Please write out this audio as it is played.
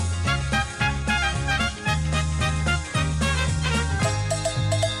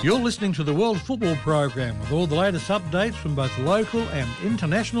You're listening to the World Football Program with all the latest updates from both local and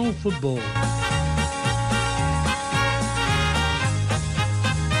international football.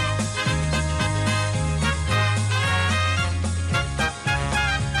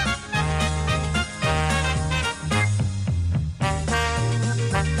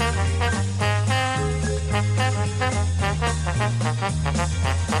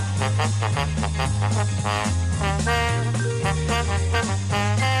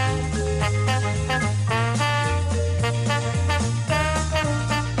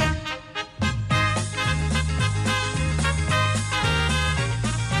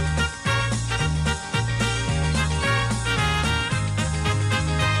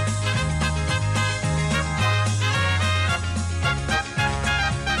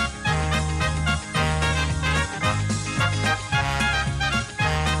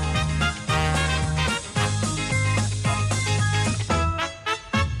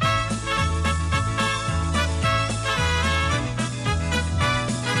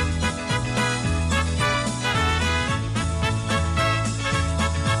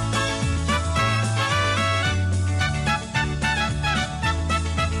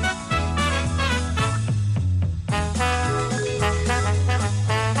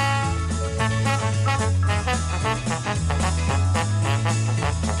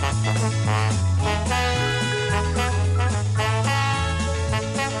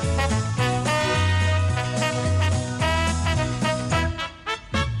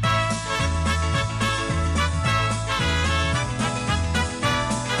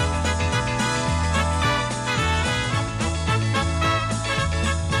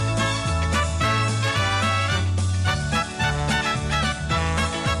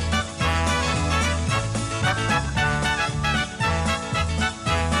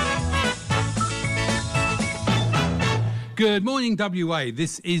 Good morning, WA.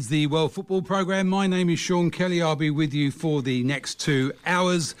 This is the World Football Programme. My name is Sean Kelly. I'll be with you for the next 2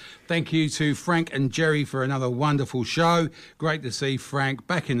 hours. Thank you to Frank and Jerry for another wonderful show. Great to see Frank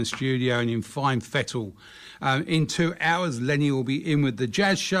back in the studio and in fine fettle. In 2 hours, Lenny will be in with the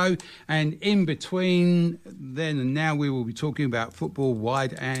Jazz Show. And in between then and now, we will be talking about football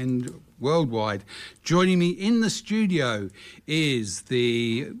wide and worldwide. Joining me in the studio is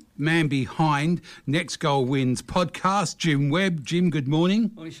the man behind Next Goal Wins podcast, Jim Webb. Jim, good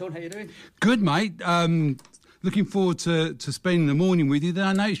morning. Morning, Sean. How you doing? Good, mate. Looking forward to spending the morning with you. Then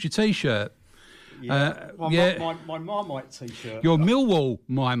I noticed your T-shirt. Yeah, my Marmite T-shirt. Your Millwall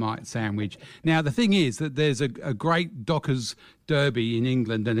Marmite sandwich. Now, the thing is that there's a great Dockers derby in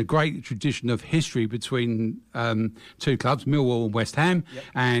England and a great tradition of history between two clubs, Millwall and West Ham,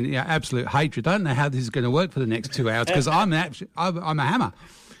 and absolute hatred. I don't know how this is going to work for the next 2 hours because I'm a hammer.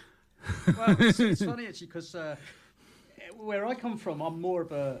 Well, it's funny, actually, because where I come from, I'm more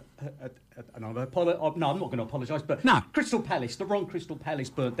of I'm not going to apologise, but no. Crystal Palace, the wrong Crystal Palace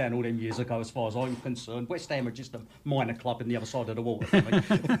burnt down all them years ago, as far as I'm concerned. West Ham are just a minor club in the other side of the water for me.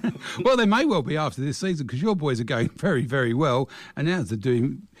 Well, they may well be after this season because your boys are going very, very well, and ours are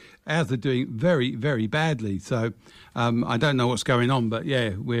doing very, very badly. So I don't know what's going on, but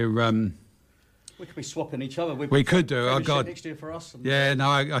yeah, we could be swapping each other. We could do. Oh God! Next year for us. And,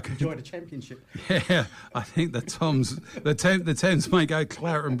 I could enjoy the championship. Yeah, I think the Thames may go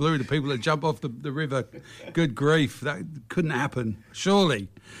claret and blue to people that jump off the river. Good grief, that couldn't happen, surely.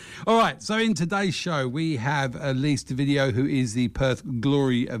 All right, so in today's show we have Elise Video, who is the Perth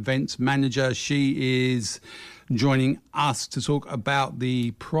Glory events manager. She is joining us to talk about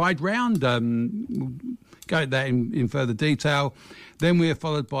the Pride round. We'll go at that in further detail. Then we are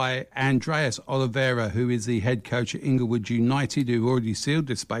followed by Andreas Oliveira, who is the head coach at Inglewood United, who already sealed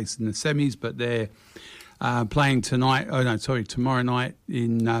their space in the semis, but they're playing tomorrow night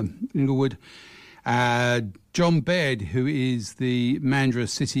in Inglewood. John Baird, who is the Mandurah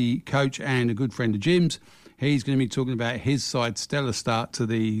City coach and a good friend of Jim's, he's going to be talking about his side's stellar start to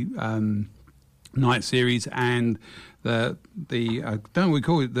the night series and the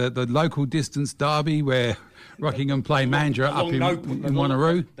local distance derby where Rockingham play Mandurah up in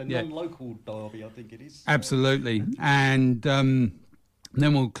Wanneroo. The non-local derby, I think it is. Absolutely. And then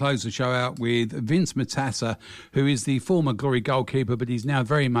we'll close the show out with Vince Matassa, who is the former Glory goalkeeper, but he's now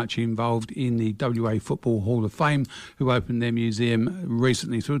very much involved in the WA Football Hall of Fame, who opened their museum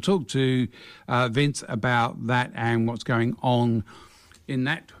recently. So we'll talk to Vince about that and what's going on in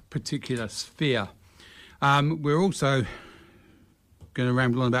that particular sphere. We're also going to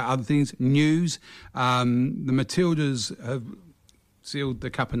ramble on about other things. News. The Matildas have sealed the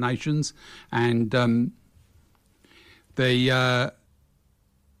Cup of Nations, and they've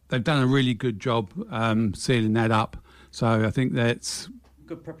done a really good job sealing that up. So I think that's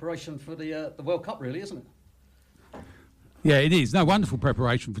good preparation for the World Cup, really, isn't it? Yeah, it is. No, wonderful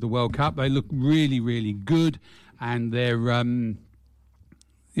preparation for the World Cup. They look really, really good, and they're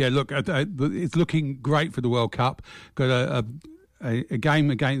it's looking great for the World Cup. Got a game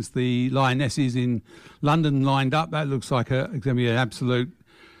against the Lionesses in London lined up. That looks like it's going to be an absolute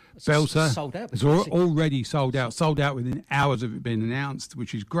belter. Sold out. It's already sold out. Sold out within hours of it being announced,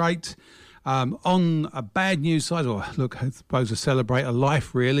 which is great. On a bad news side, I suppose to celebrate a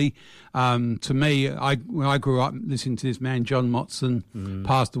life, really. To me, when I grew up listening to this man, John Motson,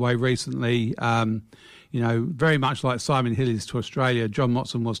 passed away recently. Very much like Simon Hill is to Australia, John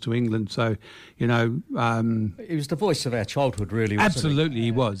Motson was to England. So, he was the voice of our childhood, really. Wasn't absolutely,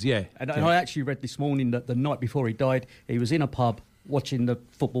 he was, yeah. And I actually read this morning that the night before he died, he was in a pub watching the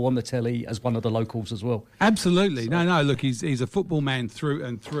football on the telly as one of the locals as well. Absolutely. So. No, look, he's a football man through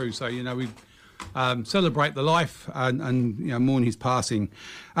and through. So, we celebrate the life and mourn his passing.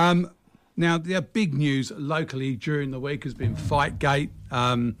 Now, the big news locally during the week has been Fightgate.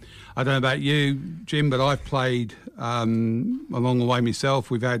 I don't know about you, Jim, but I've played along the way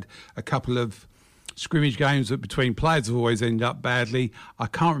myself. We've had a couple of scrimmage games that between players have always ended up badly. I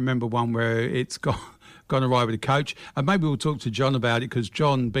can't remember one where it's gone awry with a coach, and maybe we'll talk to John about it, because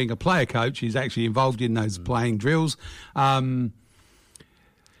John, being a player coach, is actually involved in those playing drills.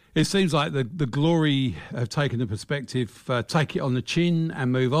 It seems like the Glory have taken the perspective, take it on the chin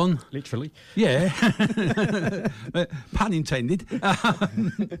and move on. Literally. Yeah. Pun intended.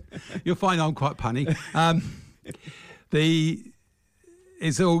 You'll find I'm quite punny.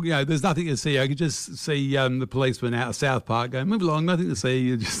 It's all, there's nothing to see. I could just see the policeman out of South Park going, move along, nothing to see.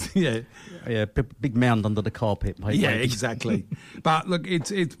 You just, Yeah, big mound under the carpet, mate. Yeah, exactly. But look,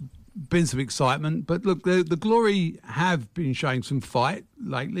 it's been some excitement. But look, the Glory have been showing some fight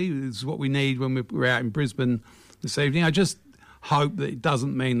lately. This is what we need when we're out in Brisbane this evening. I just hope that it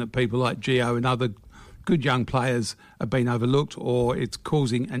doesn't mean that people like Gio and other good young players have been overlooked, or it's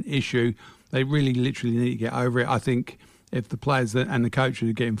causing an issue. They really literally need to get over it. I think if the players and the coaches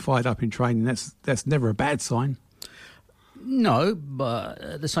are getting fired up in training, that's never a bad sign. No, but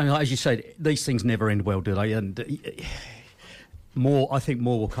at the same time, as you said, these things never end well, do they? And I think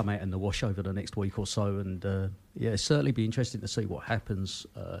more will come out in the wash over the next week or so. And it's certainly be interesting to see what happens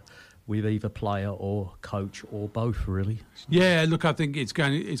with either player or coach or both, really. Yeah, look, I think it's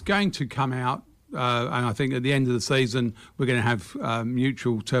going to come out. And I think at the end of the season, we're going to have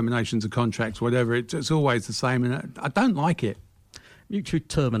mutual terminations of contracts, whatever. It's always the same, and I don't like it. Mutual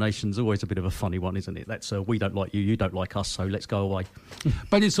termination's always a bit of a funny one, isn't it? That's we don't like you, you don't like us, so let's go away.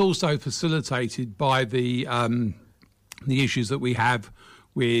 But it's also facilitated by the issues that we have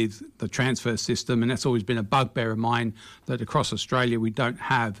with the transfer system, and that's always been a bugbear of mine, that across Australia we don't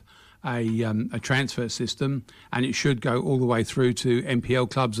have a transfer system, and it should go all the way through to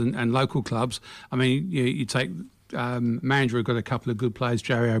NPL clubs and local clubs. I mean, you take Mandurah, got a couple of good players,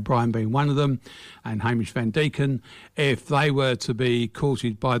 Jerry O'Brien being one of them, and Hamish Van Deeken. If they were to be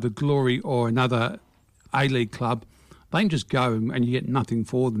courted by the Glory or another A-League club, they can just go and you get nothing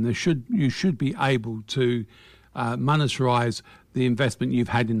for them. You should be able to monetarise the investment you've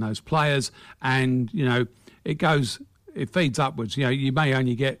had in those players, and it feeds upwards. You may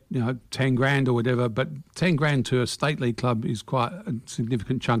only get 10 grand or whatever, but 10 grand to a state league club is quite a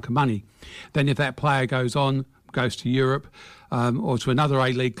significant chunk of money. Then if that player goes to Europe or to another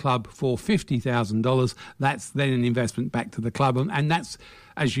A-League club for $50,000, that's then an investment back to the club, and that's,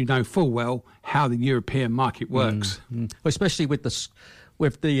 as you know full well, how the European market works. Well, especially with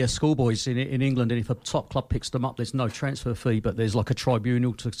the schoolboys in England, and if a top club picks them up, there's no transfer fee, but there's like a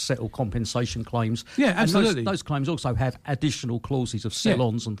tribunal to settle compensation claims. Yeah, absolutely. And those claims also have additional clauses of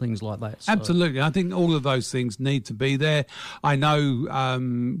sell-ons and things like that. So. Absolutely. I think all of those things need to be there. I know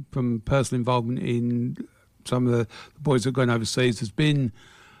from personal involvement in some of the boys that have gone overseas, there's been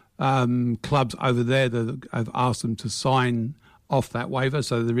clubs over there that have asked them to sign off that waiver,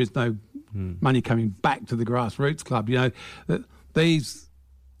 so there is no money coming back to the grassroots club.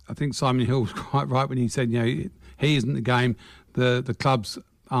 I think Simon Hill was quite right when he said, he isn't the game, the clubs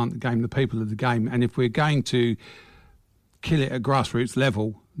aren't the game, the people are the game. And if we're going to kill it at grassroots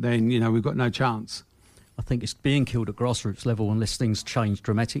level, then, we've got no chance. I think it's being killed at grassroots level unless things change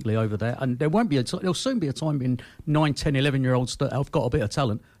dramatically over there. And there'll soon be a time when 9, 10, 11-year-olds that have got a bit of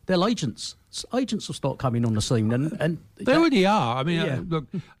talent, they're agents. Agents will start coming on the scene. And they already are. I mean, look,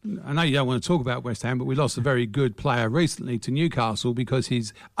 I know you don't want to talk about West Ham, but we lost a very good player recently to Newcastle because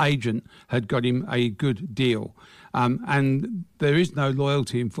his agent had got him a good deal. And there is no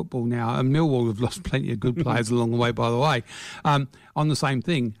loyalty in football now. And Millwall have lost plenty of good players along the way, by the way, on the same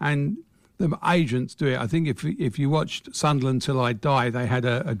thing. And the agents do it. I think if you watched Sunderland Till I Die, they had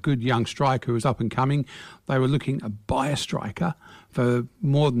a good young striker who was up and coming. They were looking to buy a striker for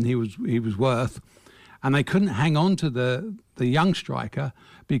more than he was worth, and they couldn't hang on to the young striker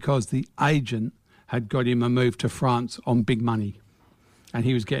because the agent had got him a move to France on big money, and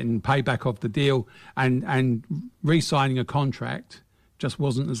he was getting payback of the deal, and re-signing a contract just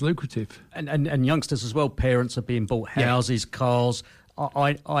wasn't as lucrative. And youngsters as well, parents are being bought houses, cars.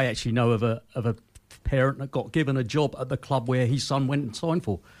 I actually know of a parent that got given a job at the club where his son went and signed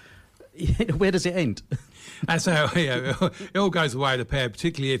for. Where does it end? That's how it all goes away to pair,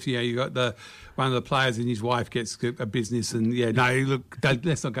 particularly if you got one of the players and his wife gets a business, and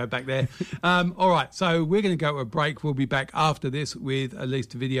let's not go back there. All right, so we're going to go to a break. We'll be back after this with at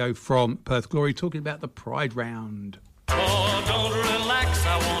least a video from Perth Glory talking about the Pride Round. Oh, don't relax,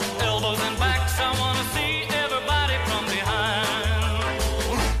 I want elbows and backs, I want to see everybody from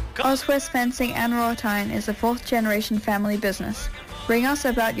behind. Oswest Fencing and Rawtine is a fourth-generation family business. Ring us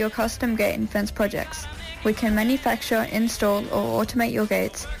about your custom gate and fence projects. We can manufacture, install or automate your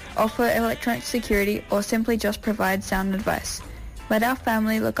gates, offer electronic security, or simply just provide sound advice. Let our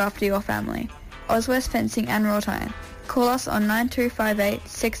family look after your family. Oswest Fencing and Rawtine. Call us on 9258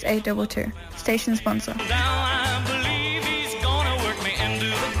 6822. Station sponsor. Now I believe he's gonna work me into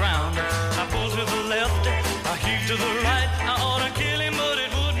the ground. I pull to the left, I heave to the right. I ought to kill him, but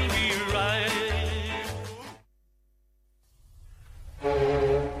it wouldn't be right.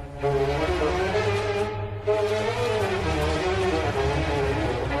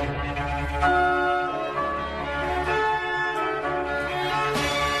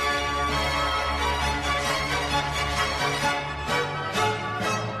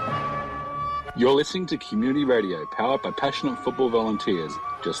 You're listening to Community Radio, powered by passionate football volunteers,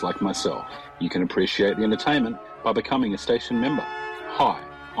 just like myself. You can appreciate the entertainment by becoming a station member. Hi,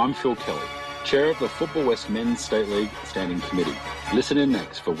 I'm Phil Kelly, Chair of the Football West Men's State League Standing Committee. Listen in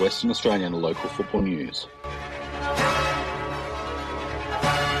next for Western Australian local football news.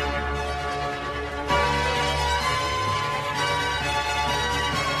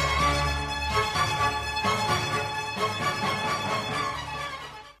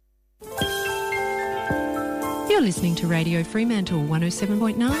 You're listening to Radio Fremantle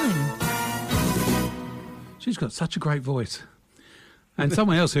 107.9. She's got such a great voice. And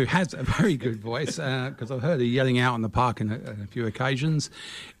someone else who has a very good voice, because I've heard her yelling out on the park on a few occasions,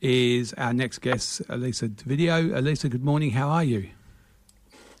 is our next guest, Elisa Davidio. Elisa, good morning. How are you?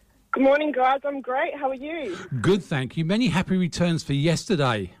 Good morning, guys. I'm great. How are you? Good, thank you. Many happy returns for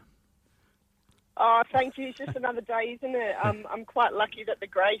yesterday. Oh, thank you. It's just another day, isn't it? I'm quite lucky that the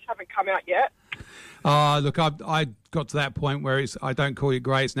greys haven't come out yet. Look, I got to that point where I don't call it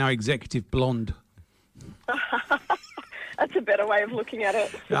grey, it's now executive blonde. That's a better way of looking at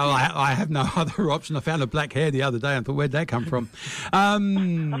it. Oh, I have no other option. I found a black hair the other day and thought, where'd that come from?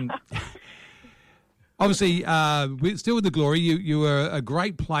 Obviously, still with the Glory, you were a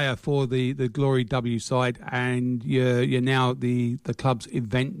great player for the Glory W side, and you're now the club's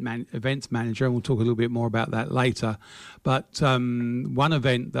events manager, and we'll talk a little bit more about that later. But one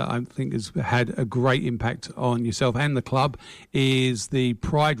event that I think has had a great impact on yourself and the club is the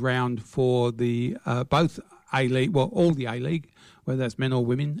Pride Round for the both A-League, well, all the A-League, whether that's men or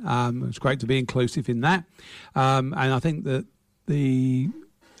women. It's great to be inclusive in that. And I think that the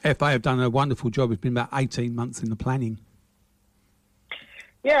FA have done a wonderful job. It's been about 18 months in the planning.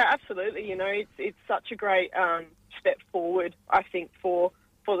 Yeah, absolutely. You know, it's such a great step forward, I think, for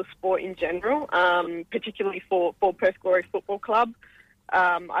the sport in general, particularly for Perth Glory Football Club.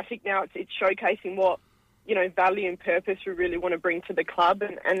 I think now it's showcasing what, you know, value and purpose we really want to bring to the club,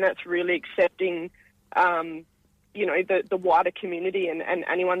 and that's really accepting, you know, the wider community and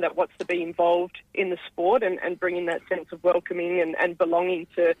anyone that wants to be involved in the sport and bringing that sense of welcoming and belonging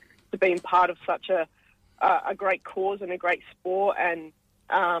to being part of such a great cause and a great sport. And,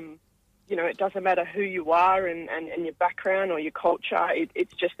 you know, it doesn't matter who you are and your background or your culture.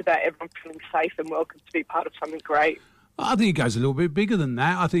 It's just about everyone feeling safe and welcome to be part of something great. I think it goes a little bit bigger than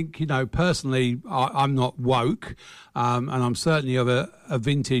that. I think, you know, personally, I'm not woke, and I'm certainly of a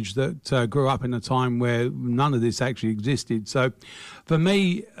vintage that grew up in a time where none of this actually existed. So for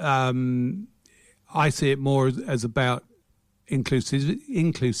me, I see it more as about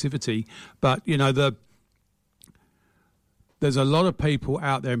inclusivity. But, you know, there's a lot of people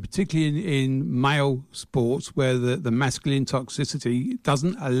out there, and particularly in male sports, where the masculine toxicity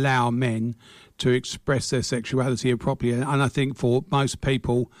doesn't allow men to express their sexuality properly. And I think for most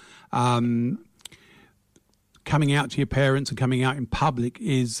people, coming out to your parents and coming out in public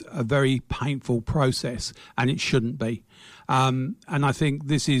is a very painful process, and it shouldn't be. And I think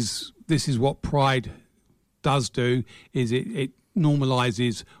this is what Pride does do, is it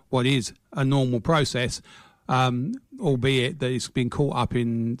normalises what is a normal process, albeit that it's been caught up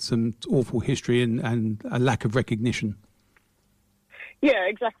in some awful history and a lack of recognition. Yeah,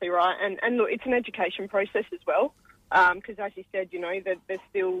 exactly right. And look, it's an education process as well, because as you said, that there's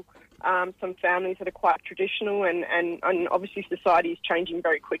still some families that are quite traditional, and obviously society is changing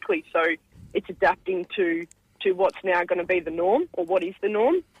very quickly, so it's adapting to what's now going to be the norm, or what is the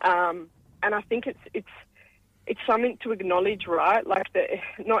norm. And I think it's something to acknowledge, right? Like,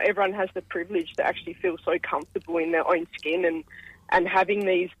 not everyone has the privilege to actually feel so comfortable in their own skin, and having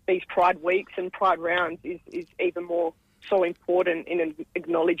these Pride weeks and Pride rounds is even more so important in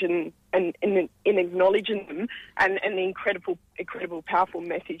acknowledging and in acknowledging them, and the incredible powerful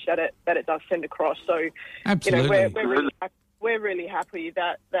message that it does send across. So, absolutely, we're really happy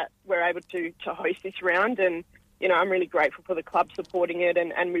that we're able to host this round, and I'm really grateful for the club supporting it,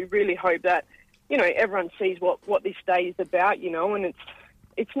 and we really hope that everyone sees what this day is about, and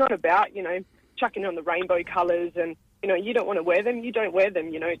it's not about chucking on the rainbow colours and you don't want to wear them, you don't wear them.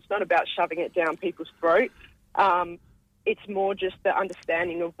 It's not about shoving it down people's throat. It's more just the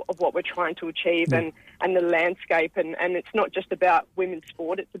understanding of what we're trying to achieve and the landscape, and it's not just about women's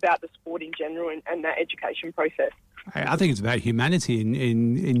sport, it's about the sport in general and that education process. I think it's about humanity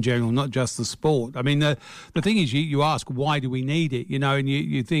in general, not just the sport. I mean, the thing is, you ask, why do we need it? And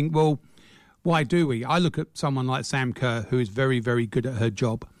you think, well, why do we? I look at someone like Sam Kerr, who is very, very good at her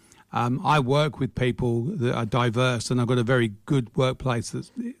job. I work with people that are diverse, and I've got a very good workplace that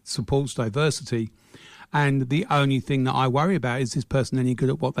supports diversity. And the only thing that I worry about is this person any good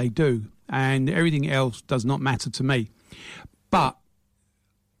at what they do, and everything else does not matter to me. But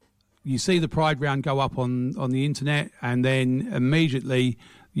you see the Pride round go up on the internet, and then immediately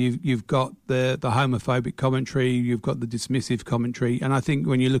you've got the homophobic commentary, you've got the dismissive commentary, and I think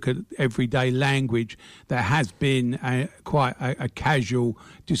when you look at everyday language, there has been quite a casual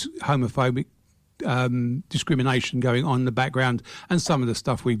homophobic discrimination going on in the background, and some of the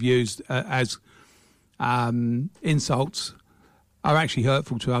stuff we've used as insults are actually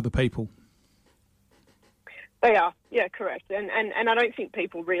hurtful to other people. They are, yeah, correct. And I don't think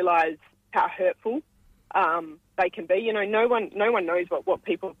people realise how hurtful they can be. No one knows what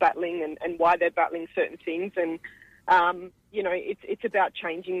people are battling and why they're battling certain things. And it's about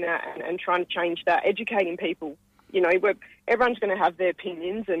changing that and trying to change that, educating people. Everyone's going to have their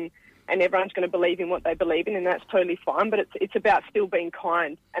opinions and everyone's going to believe in what they believe in, and that's totally fine. But it's about still being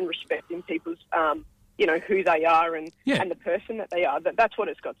kind and respecting people's who they are and the person that they are. That's what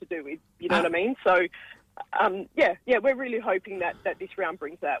it's got to do with, what I mean? So, we're really hoping that this round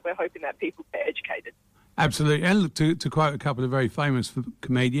brings that. We're hoping that people get educated. Absolutely. And look, to quote a couple of very famous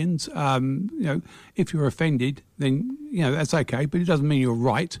comedians, if you're offended, then, that's okay, but it doesn't mean you're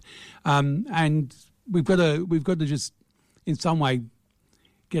right. And we've got to just, in some way,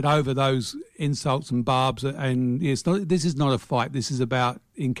 get over those insults and barbs. And this is not a fight. This is about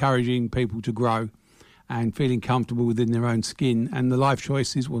encouraging people to grow and feeling comfortable within their own skin, and the life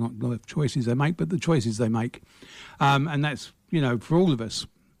choices, well, not life choices they make, but the choices they make. And that's, for all of us.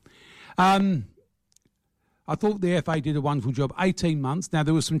 I thought the FA did a wonderful job. 18 months. Now,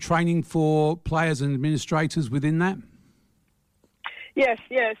 there was some training for players and administrators within that? Yes,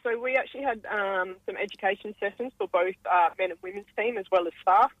 yeah. So we actually had some education sessions for both men and women's team as well as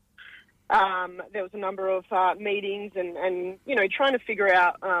staff. There was a number of meetings and trying to figure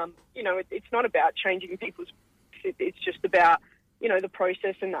out, it's not about changing people's, it's just about, the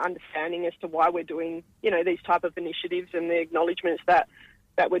process and the understanding as to why we're doing, these type of initiatives and the acknowledgements that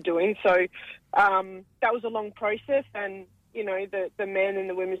we're doing. So that was a long process, and, the men and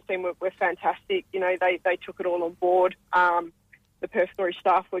the women's team were fantastic. They took it all on board. The Perth Glory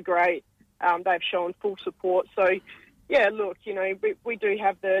staff were great. They've shown full support. So, yeah, look, we do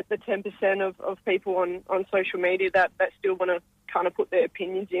have the 10% of people on social media that still want to kind of put their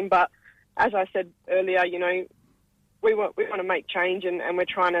opinions in. But as I said earlier, we want to make change, and we're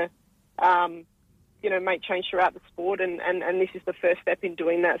trying to, make change throughout the sport. And this is the first step in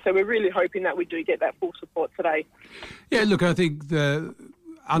doing that. So we're really hoping that we do get that full support today. Yeah, look, I think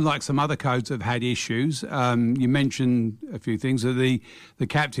unlike some other codes that have had issues, you mentioned a few things, that the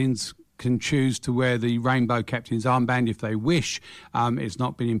captains can choose to wear the rainbow captain's armband if they wish. It's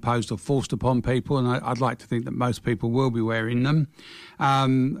not been imposed or forced upon people, and I'd like to think that most people will be wearing them.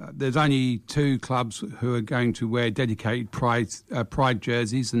 There's only 2 clubs who are going to wear dedicated Pride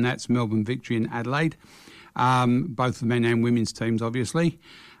jerseys, and that's Melbourne Victory and Adelaide, both the men and women's teams, obviously.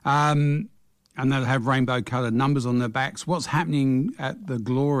 And they'll have rainbow-coloured numbers on their backs. What's happening at the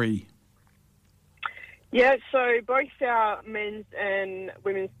Glory? Yeah, so both our men's and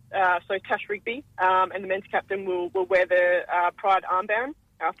women's, so Tash Rigby and the men's captain will wear the Pride armband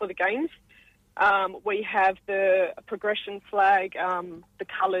for the games. We have the progression flag, the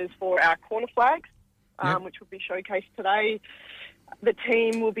colours for our corner flags, which will be showcased today. The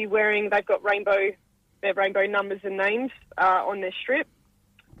team will be wearing, they've got their rainbow numbers and names on their strip.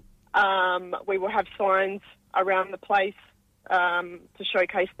 We will have signs around the place to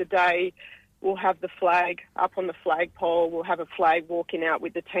showcase the day. We'll have the flag up on the flagpole. We'll have a flag walking out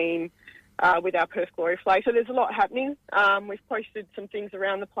with the team with our Perth Glory flag. So there's a lot happening. We've posted some things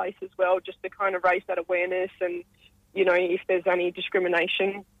around the place as well just to kind of raise that awareness and, you know, if there's any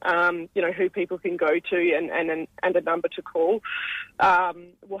discrimination, you know, who people can go to and a number to call.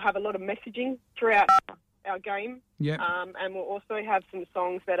 We'll have a lot of messaging throughout our game. Yep. And we'll also have some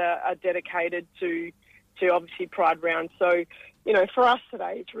songs that are dedicated to obviously Pride Round. So, you know, for us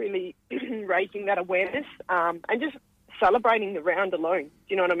today, it's really raising that awareness and just celebrating the round alone. Do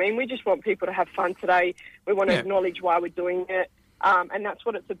you know what I mean? We just want people to have fun today. We want to acknowledge why we're doing it. And that's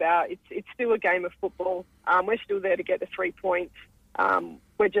what it's about. It's still a game of football. We're still there to get the 3 points.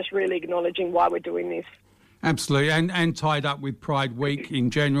 We're just really acknowledging why we're doing this. Absolutely, and tied up with Pride Week in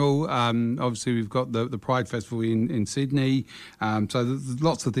general. Obviously, we've got the Pride Festival in Sydney. So there's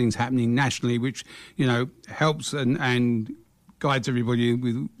lots of things happening nationally, which, you know, helps and guides everybody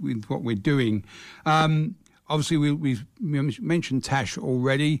with what we're doing. Obviously, we've mentioned Tash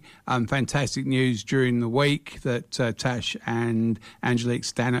already. Fantastic news during the week that Tash and Angelique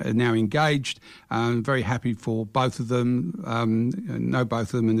Stannard are now engaged. Very happy for both of them. Know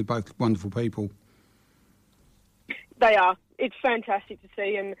both of them, and they're both wonderful people. They are. It's fantastic to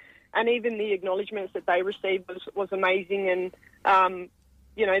see, and even the acknowledgements that they received was amazing. And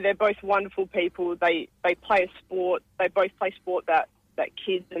you know, they're both wonderful people. They play a sport. They both play sport that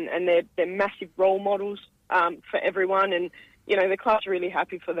kids and they're massive role models for everyone. And you know, the club's really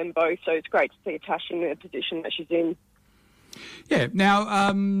happy for them both. So it's great to see Tash in the position that she's in. Yeah.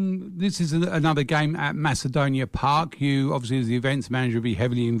 Now, this is another game at Macedonia Park. You, obviously, as the events manager, will be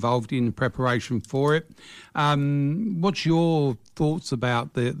heavily involved in the preparation for it. What's your thoughts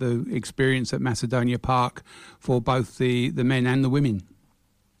about the experience at Macedonia Park for both the men and the women?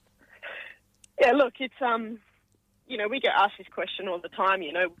 Yeah, look, it's you know, we get asked this question all the time.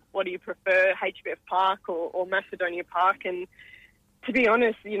 You know, what do you prefer, HBF Park or Macedonia Park? And to be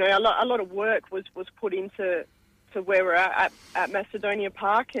honest, you know, a lot of work was put into where we're at Macedonia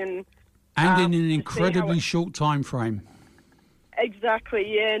Park, and in an incredibly short time frame.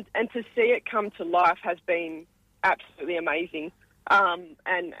 Exactly, yeah, and to see it come to life has been absolutely amazing.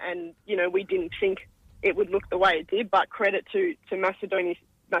 And you know, we didn't think it would look the way it did, but credit to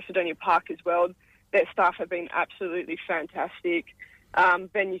Macedonia Park as well. Their staff have been absolutely fantastic.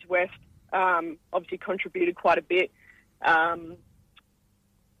 Venues West obviously contributed quite a bit.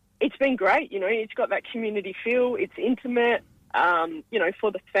 It's been great, you know, it's got that community feel, it's intimate, you know, for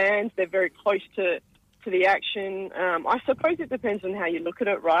the fans, they're very close to the action. I suppose it depends on how you look at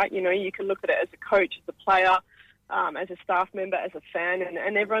it, right? You know, you can look at it as a coach, as a player, as a staff member, as a fan,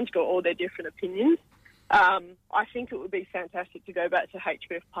 and everyone's got all their different opinions. I think it would be fantastic to go back to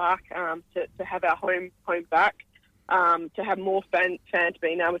HBF Park, to have our home back, to have more fans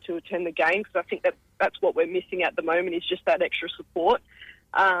being able to attend the game, because I think that's what we're missing at the moment, is just that extra support.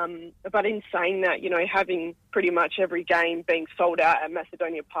 But in saying that, you know, having pretty much every game being sold out at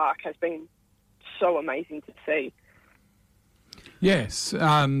Macedonia Park has been so amazing to see. Yes,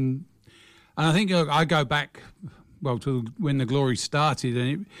 and I think I go back, well, to when the Glory started,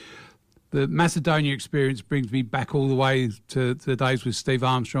 and the Macedonia experience brings me back all the way to the days with Steve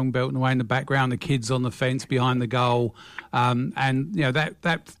Armstrong belting away in the background, the kids on the fence behind the goal, and you know,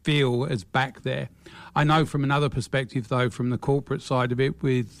 that feel is back there. I know from another perspective, though, from the corporate side of it,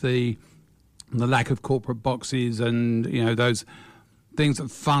 with the lack of corporate boxes and, you know, those things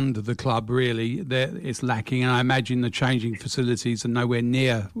that fund the club, really, it's lacking. And I imagine the changing facilities are nowhere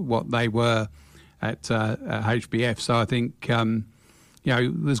near what they were at HBF. So I think, you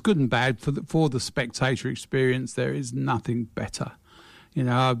know, there's good and bad. For the spectator experience, there is nothing better. You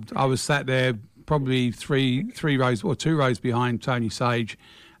know, I was sat there probably three rows or 2 rows behind Tony Sage,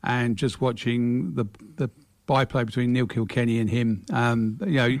 and just watching the byplay between Neil Kilkenny and him. You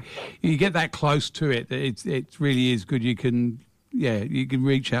know, you get that close to it. It really is good. You can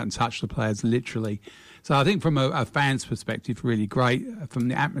reach out and touch the players literally. So I think from a fan's perspective, really great. From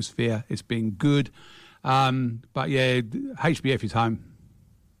the atmosphere, it's been good. But yeah, HBF is home.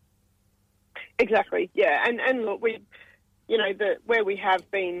 Exactly. Yeah, and look, we, you know, where we have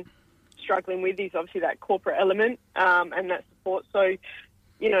been struggling with is obviously that corporate element and that support. So,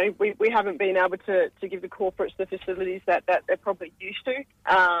 you know, we haven't been able to give the corporates the facilities that they're probably used to.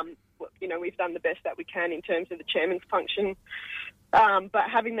 You know, we've done the best that we can in terms of the chairman's function. But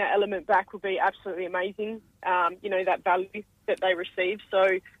having that element back would be absolutely amazing, you know, that value that they receive. So,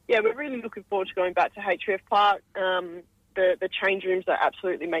 yeah, we're really looking forward to going back to HBF Park. The change rooms are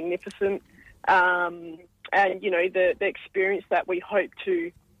absolutely magnificent. And, you know, the experience that we hope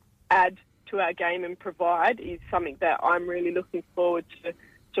to add to our game and provide is something that I'm really looking forward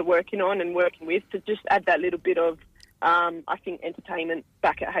to working on and working with, to just add that little bit of, I think, entertainment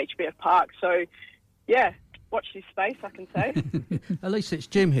back at HBF Park. So, yeah, watch this space, I can say. At least it's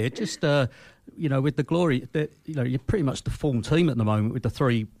Jim here. Just, you know, with the Glory, you know, you're pretty much the form team at the moment with the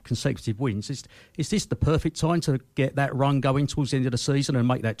 3 consecutive wins. Is this the perfect time to get that run going towards the end of the season and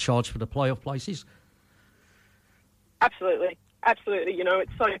make that charge for the playoff places? Absolutely. Absolutely. You know,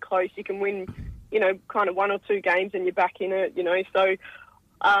 it's so close. You can win, you know, kind of 1 or 2 games and you're back in it, you know. So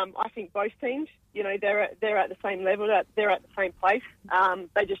I think both teams, you know, they're at the same level, they're at the same place.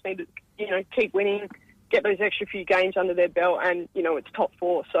 They just need to, you know, keep winning, get those extra few games under their belt, and, you know, it's top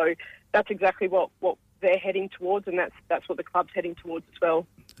 4. So that's exactly what they're heading towards, and that's what the club's heading towards as well.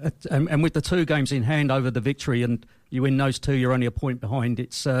 And with the 2 games in hand over the Victory, and you win those 2, you're only a point behind.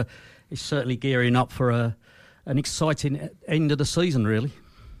 It's certainly gearing up for an exciting end of the season, really.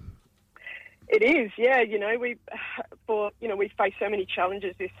 It is, yeah. You know, we've faced so many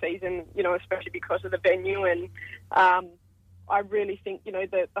challenges this season, you know, especially because of the venue, and I really think, you know,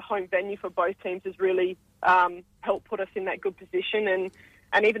 the home venue for both teams has really helped put us in that good position,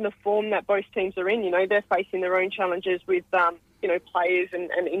 and even the form that both teams are in. You know, they're facing their own challenges with, you know, players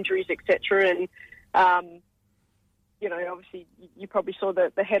and injuries, etc. And, you know, obviously you probably saw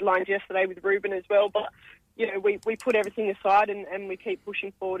the headlines yesterday with Ruben as well, but, you know, we put everything aside and we keep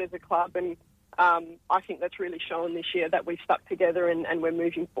pushing forward as a club, and I think that's really shown this year that we've stuck together and we're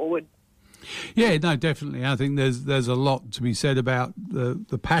moving forward. Yeah, no, definitely. I think there's a lot to be said about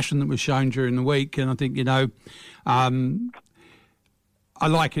the passion that was shown during the week, and I think, you know, I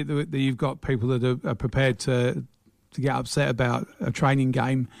like it that you've got people that are prepared to get upset about a training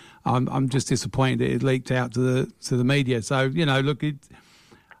game. I'm just disappointed that it leaked out to the media. So, you know, look,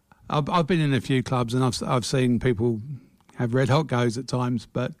 I've been in a few clubs and I've seen people have red hot goes at times,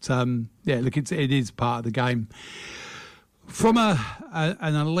 but yeah, look, it is part of the game. From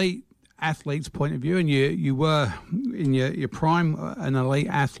an elite athlete's point of view, and you were in your prime an elite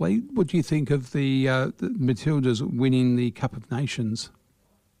athlete, what do you think of the Matildas winning the Cup of Nations?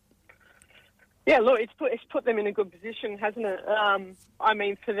 Yeah, look, it's put them in a good position, hasn't it? I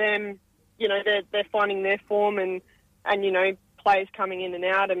mean, for them, you know, they're finding their form, and you know, players coming in and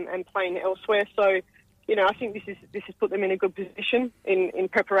out and playing elsewhere. So, you know, I think this has put them in a good position in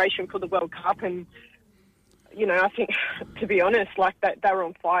preparation for the World Cup. And, you know, I think, to be honest, like that, they were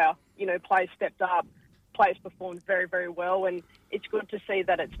on fire. You know, players stepped up, players performed very, very well, and it's good to see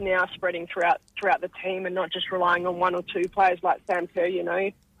that it's now spreading throughout the team and not just relying on 1 or 2 players like Sam Kerr, you know.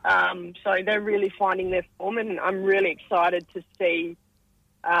 So they're really finding their form, and I'm really excited to see,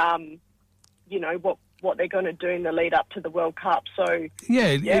 you know, what they're going to do in the lead up to the World Cup. So,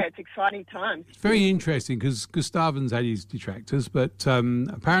 yeah, it's exciting times. It's very interesting because Gustaven's had his detractors, but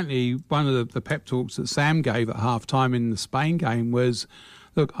apparently one of the pep talks that Sam gave at half-time in the Spain game was,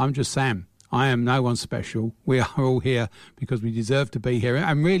 look, I'm just Sam. I am no one special. We are all here because we deserve to be here,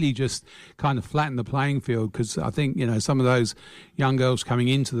 and really just kind of flatten the playing field, because I think, you know, some of those young girls coming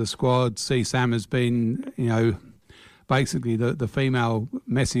into the squad see Sam as being, you know, basically the female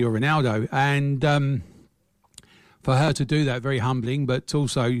Messi or Ronaldo, and for her to do that, very humbling, but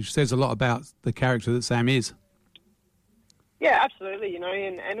also says a lot about the character that Sam is. Yeah, absolutely, you know,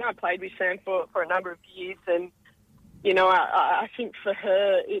 and I played with Sam for a number of years, and, you know, I think for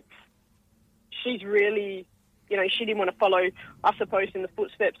her, she's really, you know, she didn't want to follow, I suppose, in the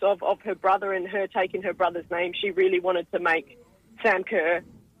footsteps of her brother and her taking her brother's name. She really wanted to make Sam Kerr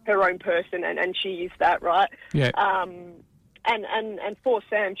her own person, and she is that, right? Yeah. And for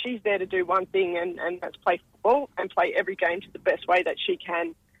Sam, she's there to do one thing, and that's play football and play every game to the best way that she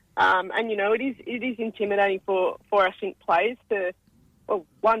can. And, you know, it is intimidating for I think, players to, well,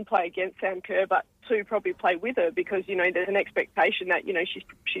 1, play against Sam Kerr, but 2, probably play with her, because, you know, there's an expectation that, you know,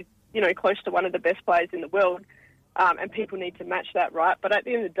 she's you know, close to one of the best players in the world, and people need to match that, right? But at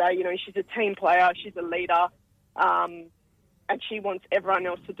the end of the day, you know, she's a team player, she's a leader, and she wants everyone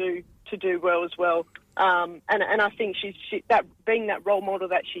else to do well as well. And I think she's that being that role model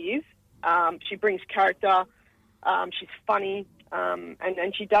that she is. She brings character. She's funny,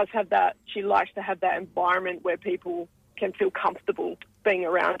 and she does have that. She likes to have that environment where people can feel comfortable being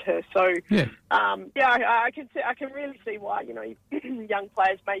around her. So, I can really see why, young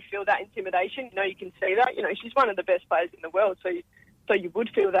players may feel that intimidation. You can see that. She's one of the best players in the world, so you would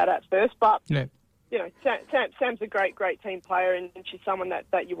feel that at first. But, Sam's a great team player, and she's someone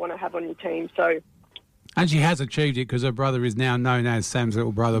that you want to have on your team. So. And she has achieved it because her brother is now known as Sam's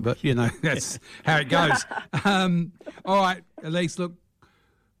little brother, but, that's how it goes. All right, Elise, look,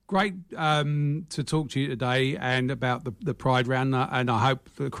 great to talk to you today and about the Pride Round, and I hope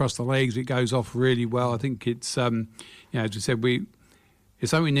that across the leagues it goes off really well. I think it's, as we said,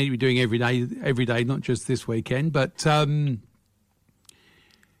 it's something we need to be doing every day, not just this weekend, but...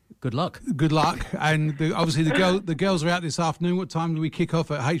 Good luck. Good luck. And obviously the girls are out this afternoon. What time do we kick off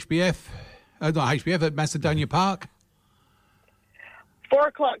at HBF? Not HBF, at Macedonia Park. 4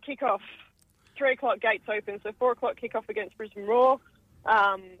 o'clock kickoff. 3 o'clock gates open. So 4 o'clock kickoff against Brisbane Roar.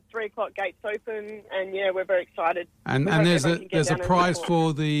 3 o'clock gates open, and we're very excited. And there's a prize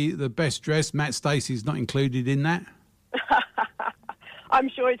for the best dress. Matt Stacey's not included in that. I'm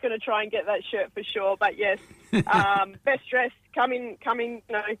sure he's going to try and get that shirt for sure. But yes, best dress. Come in.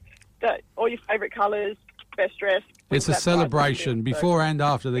 All your favourite colours. Best dress. It's a celebration before and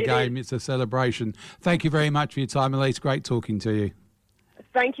after the game. It's a celebration. Thank you very much for your time, Elise. Great talking to you.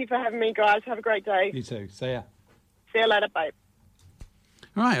 Thank you for having me, guys. Have a great day. You too. See ya. See you later, babe.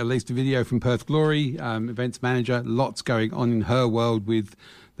 All right, Elise Davidio from Perth Glory, events manager. Lots going on in her world with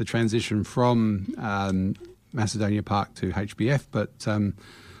the transition from Macedonia Park to HBF, but I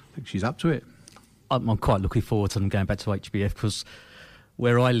think she's up to it. I'm quite looking forward to them going back to HBF because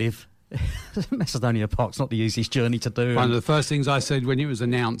where I live, Macedonia Park's not the easiest journey to do. One of the first things I said when it was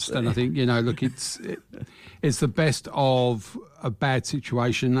announced, and I think, look, it's the best of a bad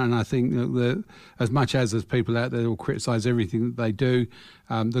situation, and I think that as much as there's people out there who will criticise everything that they do,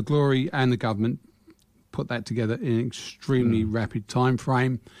 the Glory and the government put that together in an extremely rapid time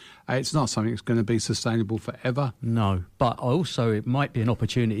frame. It's not something that's going to be sustainable forever. No, but also it might be an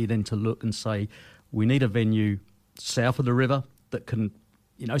opportunity then to look and say, we need a venue south of the river that can...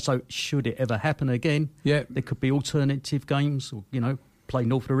 so should it ever happen again, there could be alternative games, or, play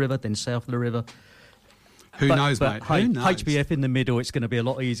north of the river, then south of the river. Who knows, mate? Who knows? HBF in the middle, it's going to be a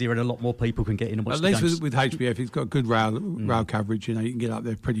lot easier and a lot more people can get in and watch At the games. least with HBF, it's got good rail coverage. You can get up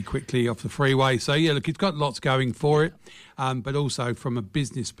there pretty quickly off the freeway. So, look, it's got lots going for it. But also from a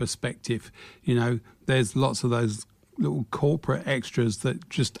business perspective, there's lots of those little corporate extras that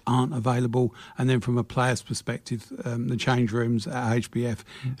just aren't available. And then from a player's perspective, the change rooms at HBF,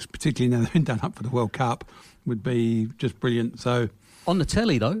 particularly now they've been done up for the World Cup, would be just brilliant. So on the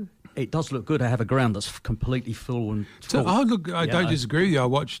telly, though, it does look good to have a ground that's completely full and full. I don't disagree with you. I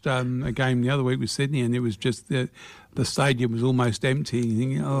watched a game the other week with Sydney, and it was just the stadium was almost empty. You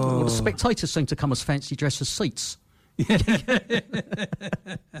think, Well, the spectators seem to come as fancy dress as seats.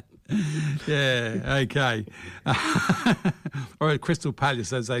 Yeah, okay. Or at Crystal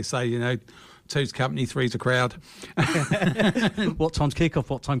Palace, as they say, two's company, three's a crowd. What time's kick-off?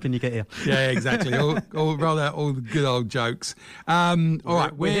 What time can you get here? Yeah, exactly. All roll out all the good old jokes. All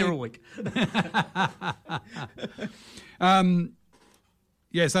right, we're here all week.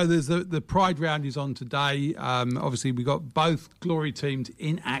 So there's the Pride Round is on today. Obviously, we got both Glory teams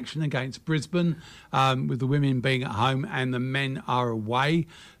in action against Brisbane, with the women being at home and the men are away.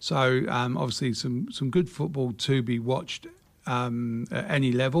 So obviously some good football to be watched at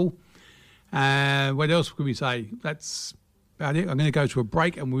any level. What else can we say? That's about it. I'm going to go to a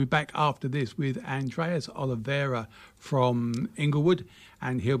break and we'll be back after this with Andreas Oliveira from Inglewood,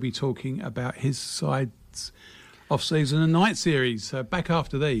 and he'll be talking about his side's off-season and night series. So back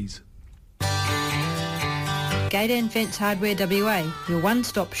after these. Gate End Fence Hardware WA, your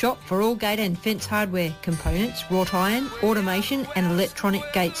one-stop shop for all gate and fence hardware, components, wrought iron, automation and electronic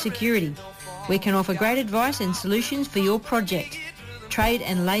gate security. We can offer great advice and solutions for your project. Trade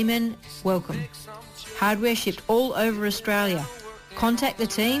and laymen, welcome. Hardware shipped all over Australia. Contact the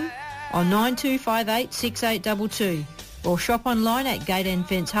team on 9258 6822 or shop online at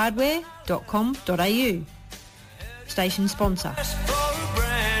gateandfencehardware.com.au. Station sponsor.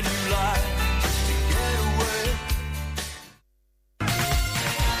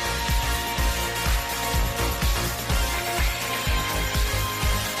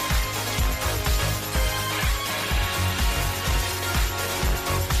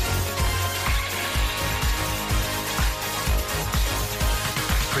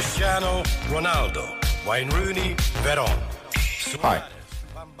 Cristiano Ronaldo, Wayne Rooney, Veron. Hi,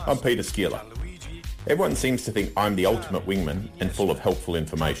 I'm Peter Skeeler. Everyone seems to think I'm the ultimate wingman and full of helpful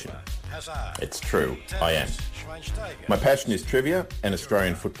information. It's true, I am. My passion is trivia and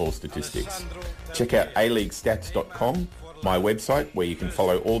Australian football statistics. Check out aleaguestats.com, my website where you can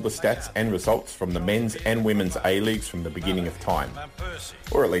follow all the stats and results from the men's and women's A-Leagues from the beginning of time,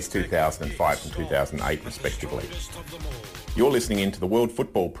 or at least 2005 and 2008 respectively. You're listening into the World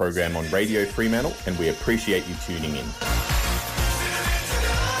Football Program on Radio Fremantle, and we appreciate you tuning in.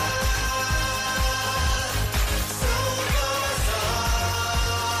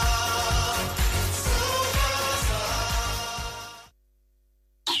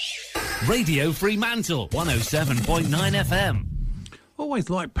 Radio Fremantle, 107.9 FM. Always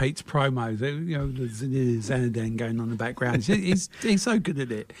like Pete's promos. You know, the Xanadu going on in the background. He's so good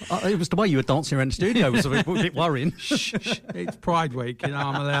at it. It was the way you were dancing around the studio was a bit worrying. Shh. It's Pride Week. You know,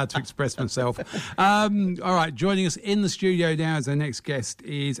 I'm allowed to express myself. All right, joining us in the studio now as our next guest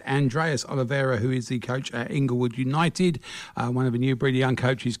is Andreas Oliveira, who is the coach at Inglewood United, one of the new breed of young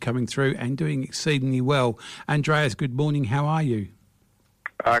coaches coming through and doing exceedingly well. Andreas, good morning. How are you?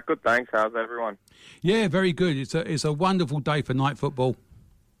 Good, thanks. How's everyone? Yeah, very good. It's a wonderful day for night football.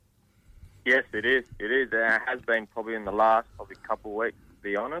 Yes, it is. It has been probably in the last couple of weeks, to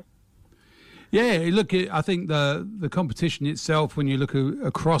be honest. Yeah, look, I think the competition itself, when you look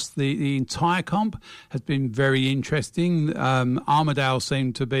across the entire comp, has been very interesting. Armidale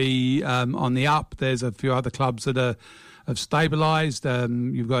seemed to be on the up. There's a few other clubs that have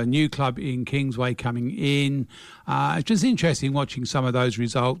stabilised. You've got a new club in Kingsway coming in. It's just interesting watching some of those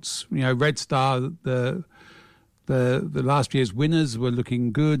results. You know, Red Star, the last year's winners were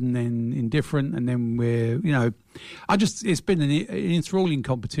looking good and then indifferent, and then it's been an enthralling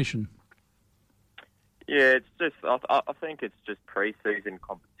competition. Yeah, it's just I think it's just pre-season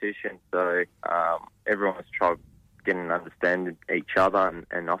competition, so everyone's trying to get an understanding of each other,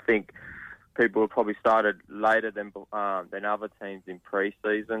 and I think people have probably started later than other teams in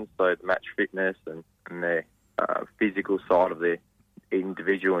pre-season, so the match fitness and their physical side of the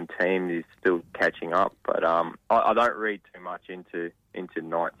individual and team is still catching up. But I don't read too much into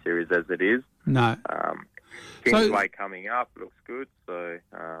night series as it is. No. Kingsway coming up looks good, so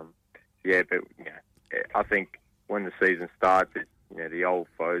I think when the season starts, the old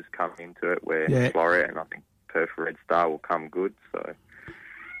foes come into it where Floreat and I think Perth Red Star will come good, so.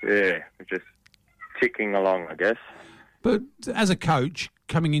 Yeah, just ticking along, I guess. But as a coach,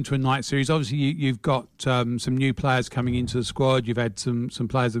 coming into a night series, obviously you've got some new players coming into the squad. You've had some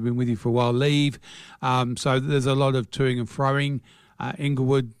players that have been with you for a while leave. So there's a lot of toing and froing.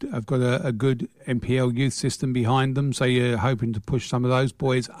 Inglewood have got a good NPL youth system behind them, so you're hoping to push some of those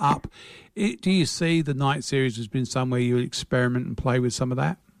boys up. Do you see the night series has been somewhere you experiment and play with some of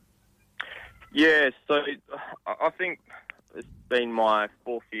that? Yeah, so I think it's been my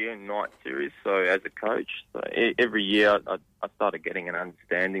fourth year in night series, so as a coach. So every year I started getting an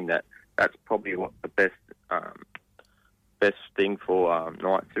understanding that that's probably what the best thing for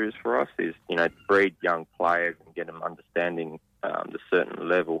night series for us is, to breed young players and get them understanding the certain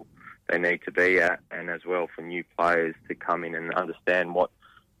level they need to be at, and as well for new players to come in and understand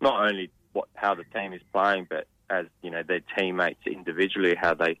how the team is playing, but as, their teammates individually,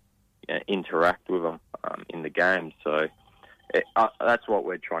 how they interact with them in the game. So that's what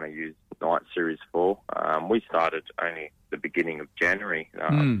we're trying to use night series for. We started only the beginning of January,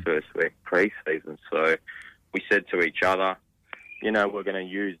 first week pre-season. So we said to each other, we're going to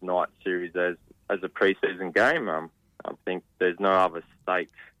use night series as a pre-season game. I think there's no other state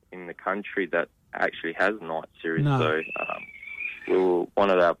in the country that actually has night series. No. So one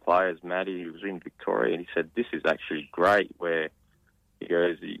of our players, Matty, who was in Victoria, and he said, this is actually great, where he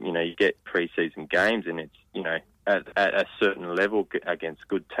goes, you get pre-season games and it's, at a certain level against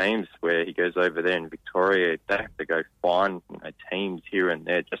good teams, where he goes over there in Victoria, they have to go find teams here and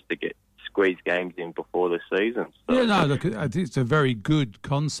there just to get squeeze games in before the season. So. Yeah, look, it's a very good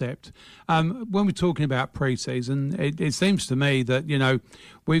concept. When we're talking about pre-season, it seems to me that,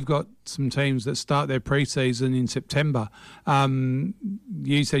 we've got some teams that start their pre-season in September.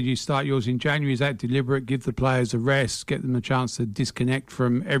 You said you start yours in January. Is that deliberate? Give the players a rest, get them a chance to disconnect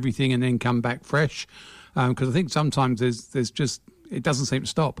from everything and then come back fresh? Because I think sometimes there's just, it doesn't seem to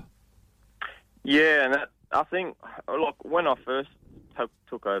stop. Yeah, and I think, look, when I first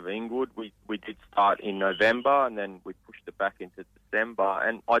took over Inglewood, we did start in November and then we pushed it back into December,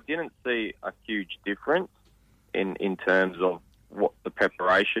 and I didn't see a huge difference in terms of what the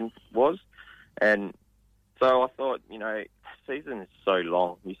preparation was. And so I thought, the season is so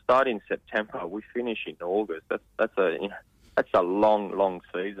long. You start in September, we finish in August. That's a long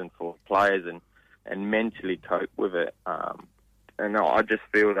season for players and mentally cope with it. And I just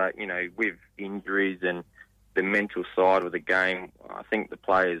feel that, with injuries and the mental side of the game, I think the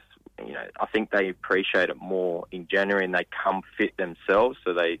players I think they appreciate it more in January, and they come fit themselves.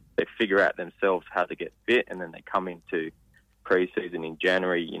 So they figure out themselves how to get fit, and then they come into pre-season in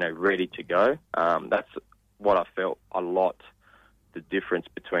January, ready to go. That's what I felt a lot, the difference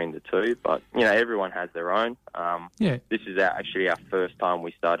between the two. But, everyone has their own. This is actually our first time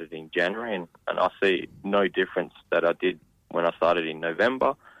we started in January, and I see no difference that I did when I started in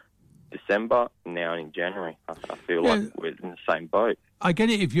November, December, now in January. I feel like we're in the same boat. I get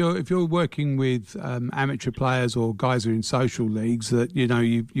it if you're working with amateur players or guys who are in social leagues, that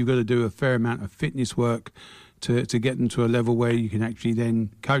you've got to do a fair amount of fitness work to get them to a level where you can actually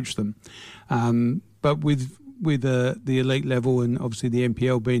then coach them. But with the elite level, and obviously the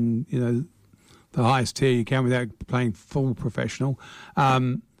NPL being the highest tier you can without playing full professional,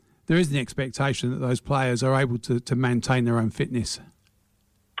 there is an expectation that those players are able to maintain their own fitness.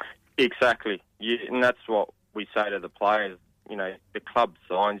 Exactly, and that's what we say to the players. The club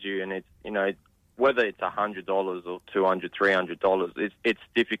signs you, and it's whether it's $100 or $200, $300, it's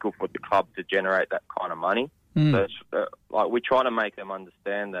difficult for the club to generate that kind of money. So we try to make them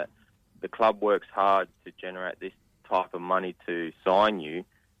understand that the club works hard to generate this type of money to sign you,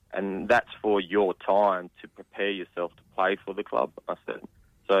 and that's for your time to prepare yourself to play for the club. I said.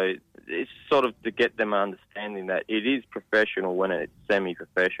 So it's sort of to get them understanding that it is professional when it's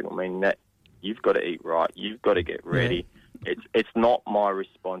semi-professional, meaning that you've got to eat right, you've got to get ready. It's not my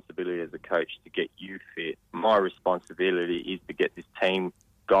responsibility as a coach to get you fit. My responsibility is to get this team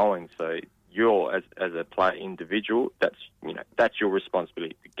going. So you're, as a player individual, that's your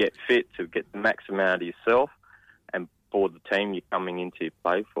responsibility to get fit, to get the maximum out of yourself, and for the team you're coming in to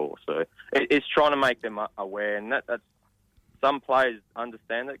play for. So it's trying to make them aware, and that's some players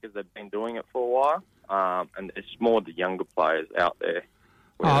understand it because they've been doing it for a while, and it's more the younger players out there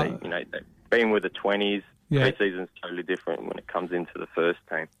where they've been with the 20s. Pre-season's totally different when it comes into the first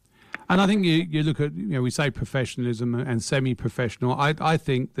team. And I think you look at, we say professionalism and semi-professional. I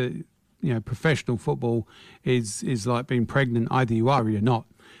think that, professional football is like being pregnant. Either you are or you're not.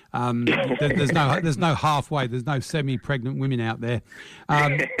 There's no halfway. There's no semi-pregnant women out there.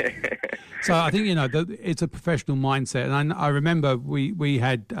 So I think it's a professional mindset. And I remember we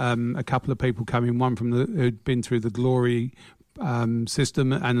had a couple of people come in, one who'd been through the Glory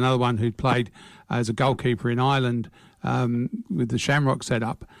system, and another one who'd played as a goalkeeper in Ireland with the Shamrock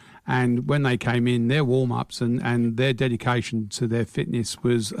setup. And when they came in, their warm-ups and their dedication to their fitness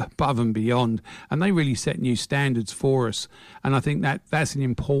was above and beyond. And they really set new standards for us. And I think that's an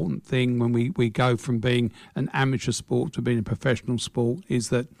important thing when we go from being an amateur sport to being a professional sport, is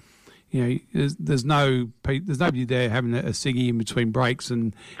that, there's nobody there having a ciggy in between breaks,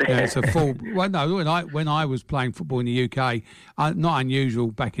 and it's a full. Well, no, when I was playing football in the UK, not unusual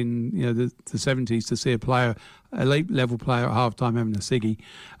back in the 70s to see a player, elite level player at half time having a ciggy,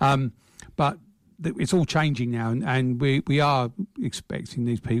 but it's all changing now, and we are expecting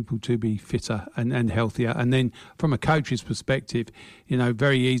these people to be fitter and healthier. And then from a coach's perspective,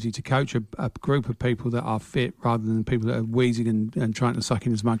 very easy to coach a group of people that are fit rather than people that are wheezing and trying to suck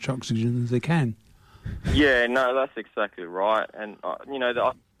in as much oxygen as they can. Yeah, no, that's exactly right. And,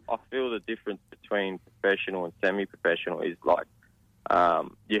 I feel the difference between professional and semi-professional is like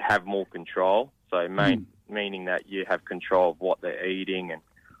you have more control. So meaning that you have control of what they're eating, and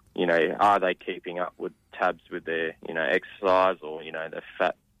are they keeping up with tabs with their, exercise, or, their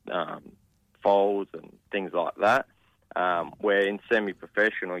fat folds and things like that. Where in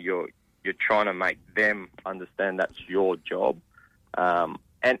semi-professional, you're trying to make them understand that's your job. And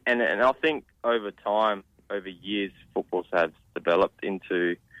I think over time, over years, footballs have developed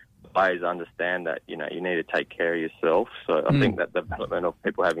into players understand that, you need to take care of yourself. So I think that development of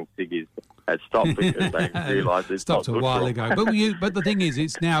people having ciggies has stopped because they realise it's stopped not a while ago. Them. But the thing is,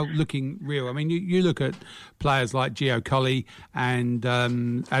 it's now looking real. I mean, you look at players like Gio Colley and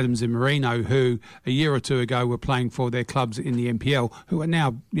Adam Zimmerino, who a year or two ago were playing for their clubs in the NPL, who are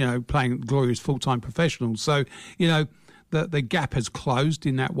now, playing glorious full-time professionals. So, the gap has closed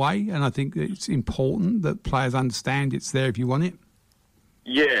in that way, and I think it's important that players understand it's there if you want it.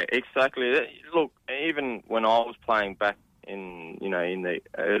 Yeah, exactly. Look, even when I was playing back in the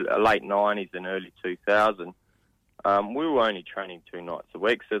late 90s and early 2000s, we were only training 2 nights a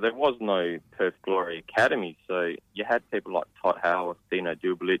week, so there was no Perth Glory Academy. So you had people like Todd Howarth, Dino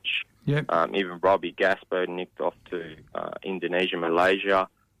Dublic, even Robbie Gasper nicked off to Indonesia, Malaysia.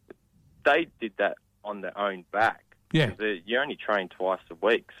 They did that on their own back. Yeah. You only train twice a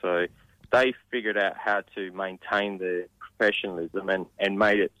week, so they figured out how to maintain their professionalism and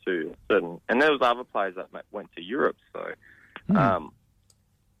made it to certain. And there was other players that went to Europe, so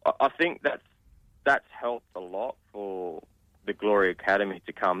I think that's helped a lot for the Glory Academy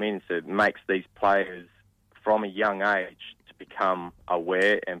to come in. So it makes these players from a young age to become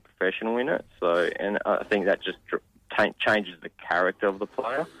aware and professional in it. So, and I think that just changes the character of the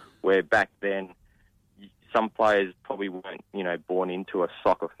player, where back then some players probably weren't, born into a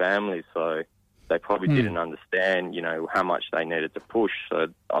soccer family, so they probably didn't understand, how much they needed to push. So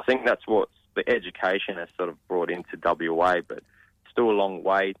I think that's what the education has sort of brought into WA, but still a long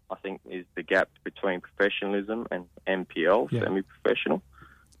way, I think, is the gap between professionalism and NPL, semi-professional.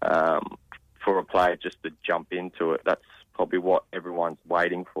 For a player just to jump into it, that's probably what everyone's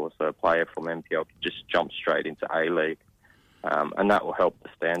waiting for. So a player from NPL can just jump straight into A-League, and that will help the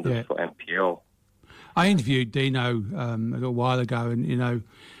standards for NPL. I interviewed Dino a little while ago, and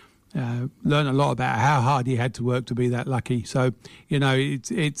learned a lot about how hard he had to work to be that lucky. So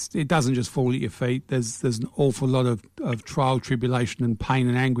it doesn't just fall at your feet. There's an awful lot of trial, tribulation, and pain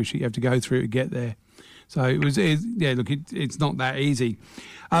and anguish that you have to go through to get there. So it's not that easy.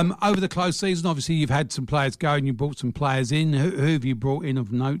 Over the close season, obviously you've had some players go and you brought some players in. Who have you brought in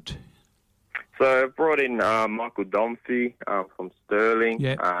of note? So I brought in Michael Domfey from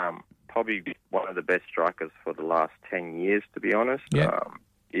Stirling. Probably one of the best strikers for the last 10 years, to be honest.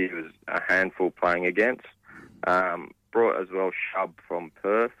 He was a handful playing against. Brought as well Shub from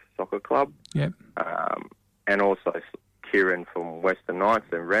Perth Soccer Club. And also Kieran from Western Knights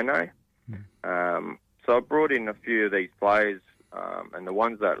and Rene. So I brought in a few of these players, and the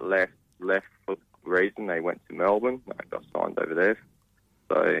ones that left for the reason they went to Melbourne. They got signed over there.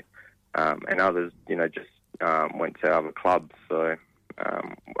 So, and others, just went to other clubs. So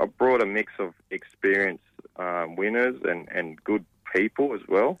I brought a mix of experienced winners and good people as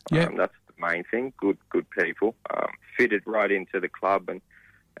well. That's the main thing. Good people fitted right into the club,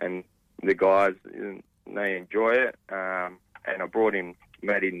 and the guys, they enjoy it. And I brought in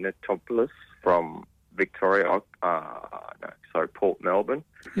Matty Natopoulos from Victoria. Port Melbourne.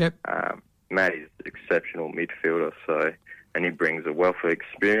 Matty's an exceptional midfielder, and he brings a wealth of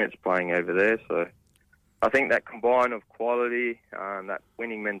experience playing over there. So I think that combine of quality, that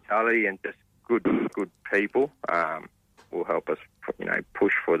winning mentality, and just good people will help us,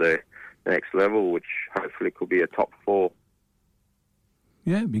 push for the next level, which hopefully could be a top 4.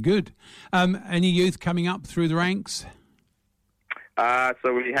 Yeah, it'd be good. Any youth coming up through the ranks?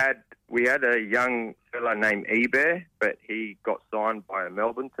 So we had a young fella named Eber, but he got signed by a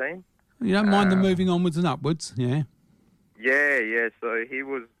Melbourne team. You don't mind them moving onwards and upwards, yeah? Yeah. So he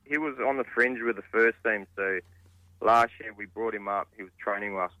was on the fringe with the first team. So last year we brought him up. He was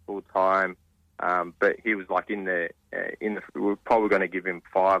training with us full time, but he was like in the. We were probably going to give him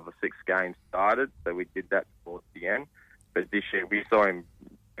 5 or 6 games started. So we did that towards the end. But this year we saw him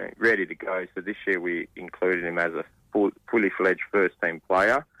ready to go. So this year we included him as a fully fledged first team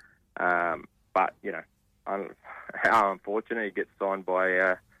player. But how unfortunate, he gets signed by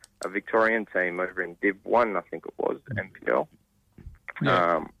a Victorian team over in Div 1, I think it was, NPL.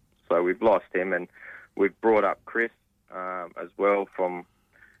 So we've lost him, and we've brought up Chris as well from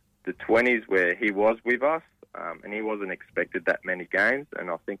the 20s, where he was with us, and he wasn't expected that many games, and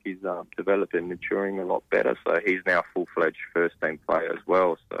I think he's developed and maturing a lot better. So he's now a full-fledged first-team player as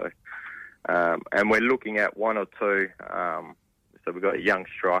well. So, and we're looking at 1 or 2. So we've got a young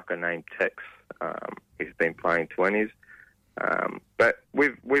striker named Tex. He's been playing 20s. But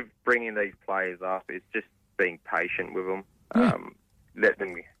with bringing these players up, it's just being patient with them. Let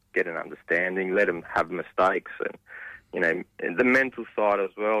them get an understanding, let them have mistakes, and the mental side as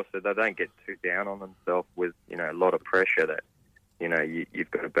well, so they don't get too down on themselves with a lot of pressure that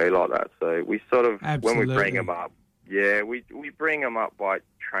you've got to be like that. So we sort of when we bring them up, we bring them up by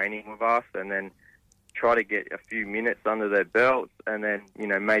training with us, and then try to get a few minutes under their belts, and then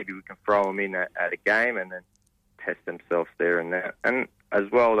maybe we can throw them in at a game and then test themselves there and there. And as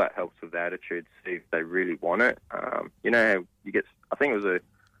well, that helps with the attitude, see if they really want it. You get, I think it was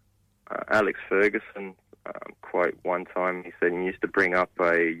Alex Ferguson quote one time. He said he used to bring up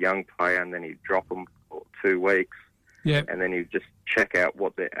a young player and then he'd drop them for 2 weeks, and then he'd just check out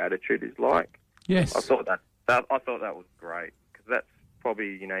what their attitude is like. Yes, I thought that was great, because that's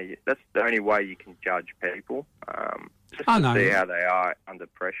probably that's the only way you can judge people. Just to see how they are under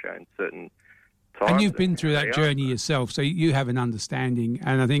pressure in certain times. And you've been through that journey yourself, so you have an understanding.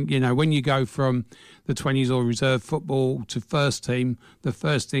 And I think, when you go from the 20s or reserve football to first team, the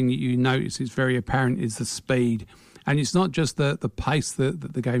first thing that you notice is very apparent is the speed. And it's not just the pace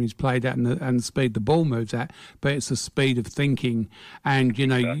that the game is played at and the speed the ball moves at, but it's the speed of thinking. And,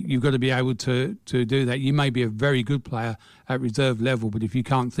 you've got to be able to do that. You may be a very good player at reserve level, but if you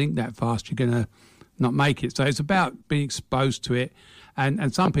can't think that fast, you're going to not make it. So it's about being exposed to it.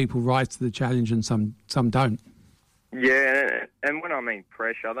 And some people rise to the challenge and some don't. Yeah, and when I mean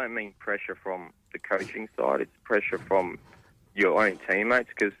pressure, I don't mean pressure from the coaching side. It's pressure from your own teammates,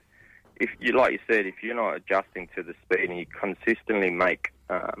 because if you, like you said, if you're not adjusting to the speed and you consistently make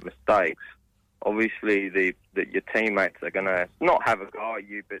mistakes, obviously your teammates are going to not have a go at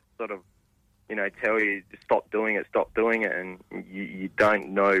you, but sort of, tell you to stop doing it, and you don't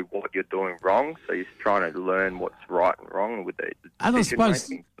know what you're doing wrong, so you're trying to learn what's right and wrong with it. And I suppose,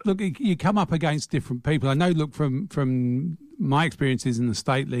 look, you come up against different people. I know, look, from my experiences in the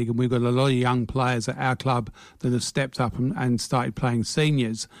State League, and we've got a lot of young players at our club that have stepped up and started playing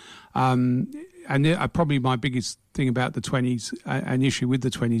seniors. And probably my biggest thing about the 20s, an issue with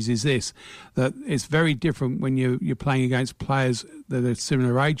the 20s, is this, that it's very different when you're playing against players that are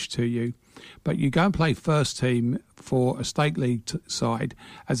similar age to you. But you go and play first team for a state league side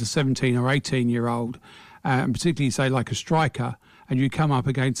as a 17 or 18-year-old, and particularly, say, like a striker, and you come up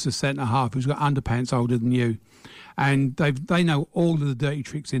against a centre-half who's got underpants older than you. And they know all of the dirty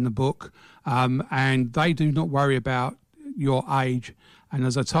tricks in the book, and they do not worry about your age. And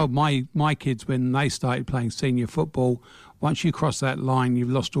as I told my kids when they started playing senior football, once you cross that line,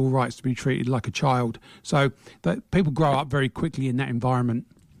 you've lost all rights to be treated like a child. So that people grow up very quickly in that environment.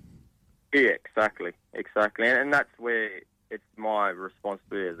 Yeah, exactly. And that's where it's my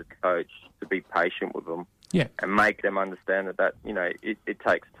responsibility as a coach to be patient with them. Yeah. And make them understand that it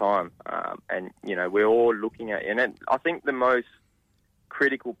takes time. And, we're all looking at it. And I think the most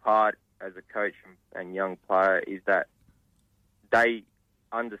critical part as a coach and young player is that they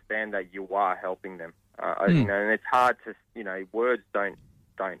understand that you are helping them. And it's hard to, words don't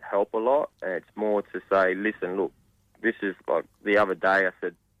help a lot. And it's more to say, listen, look, this is like the other day I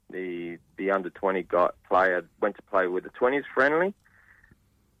said the under-20 player went to play with the 20s friendly.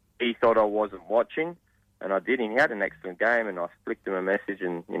 He thought I wasn't watching, and I did. He had an excellent game, and I flicked him a message,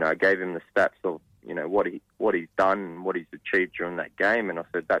 and I gave him the stats of what he's done and what he's achieved during that game, and I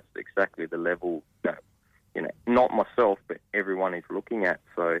said that's exactly the level that not myself but everyone is looking at.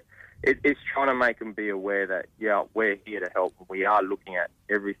 So it's trying to make them be aware that we're here to help, and we are looking at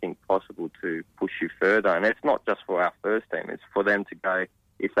everything possible to push you further. And it's not just for our first team; it's for them to go,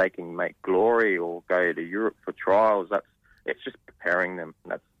 if they can make glory or go to Europe for trials. It's just preparing them.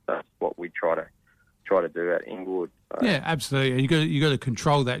 That's what we try to do at Inglewood. So. Yeah, absolutely. You got to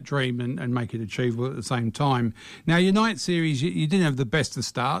control that dream and make it achievable at the same time. Now, your night series, you didn't have the best of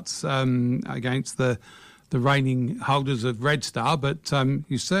starts against the reigning holders of Red Star, but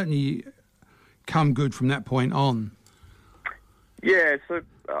you certainly come good from that point on. Yeah, so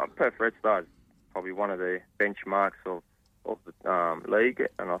Perth Red Star is probably one of the benchmarks of the league,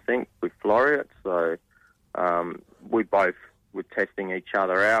 and I think with Floreat, so we both were testing each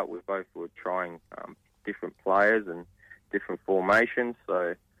other out. We both were trying different players and different formations,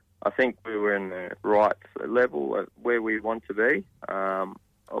 so I think we were in the right level at where we want to be.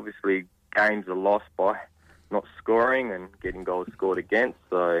 Obviously, games are lost by not scoring and getting goals scored against,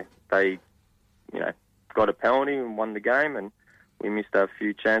 so they got a penalty and won the game, and we missed a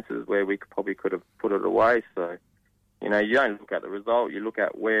few chances where we could have put it away. So you don't look at the result, you look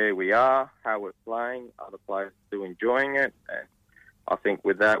at where we are, how we're playing, are the players still enjoying it, and I think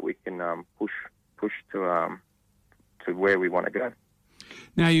with that we can push to where we want to go.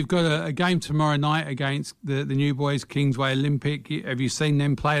 Now, you've got a game tomorrow night against the new boys, Kingsway Olympic. Have you seen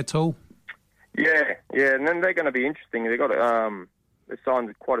them play at all? Yeah, and then they're going to be interesting. They've got they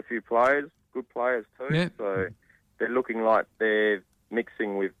signed quite a few players, good players too, yeah. So they're looking like they're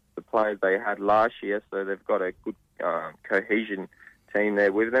mixing with the players they had last year, so they've got a good cohesion team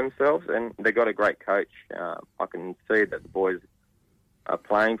there with themselves, and they've got a great coach. I can see that the boys are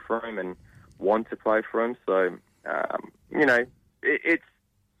playing for him and want to play for him, so it's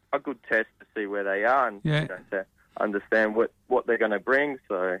a good test to see where they are and to understand what they're going to bring.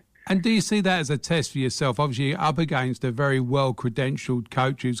 So. And do you see that as a test for yourself? Obviously, you're up against a very well-credentialed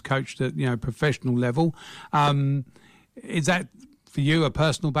coach who's coached at professional level. Is that for you a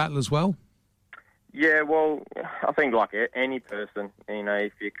personal battle as well? Yeah, well, I think like any person,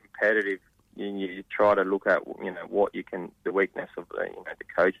 if you're competitive, you try to look at what you can, the weakness of the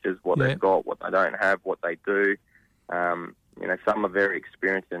coaches, what they've got, what they don't have, what they do. Some are very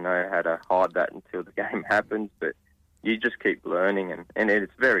experienced and know how to hide that until the game happens, but you just keep learning, and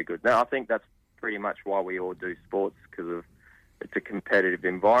it's very good. Now, I think that's pretty much why we all do sports, because it's a competitive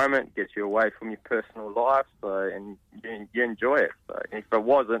environment, gets you away from your personal life, and you enjoy it. So if it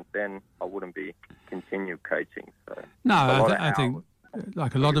wasn't, then I wouldn't be continue coaching. So no, I think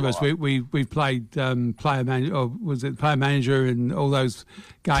like a lot of us, we've played player manager, or was it player manager, and all those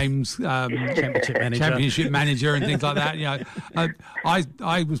games, championship manager, and things like that. You know,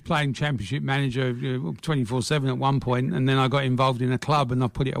 I was playing championship manager 24/7 at one point, and then I got involved in a club, and I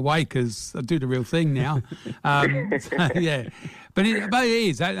put it away because I do the real thing now. So, yeah, but it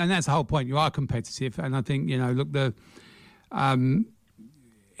is, and that's the whole point. You are competitive, and I think, you know, look,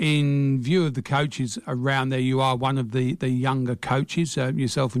 in view of the coaches around there, you are one of the younger coaches.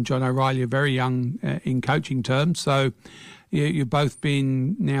 Yourself and John O'Reilly are very young in coaching terms. So you've both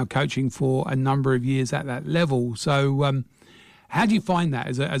been now coaching for a number of years at that level. So how do you find that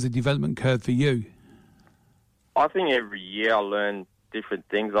as a development curve for you? I think every year I learn different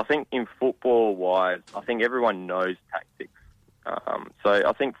things. I think in football-wise, I think everyone knows tactics. So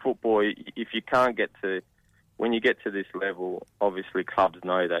I think football, if you can't get to... When you get to this level, obviously clubs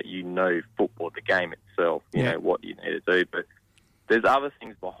know that you know football, the game itself, you know what you need to do. But there's other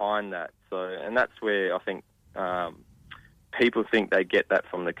things behind that. So, and that's where I think people think they get that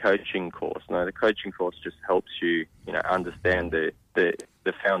from the coaching course. No, the coaching course just helps you, you know, understand the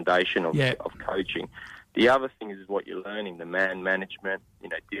foundation of coaching. The other thing is what you're learning, the man management, you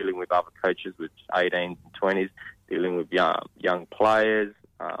know, dealing with other coaches with 18s and 20s, dealing with young players,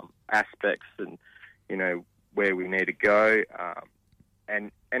 aspects, and, you know, where we need to go,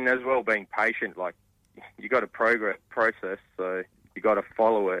 and as well being patient. Like, you got a process, so you got to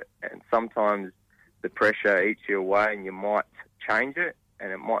follow it, and sometimes the pressure eats you away, and you might change it,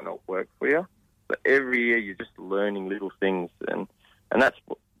 and it might not work for you. But every year you're just learning little things, and that's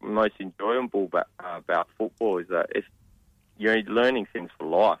what most enjoyable about football, is that you're learning things for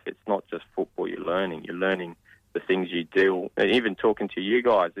life. It's not just football you're learning the things you do. And even talking to you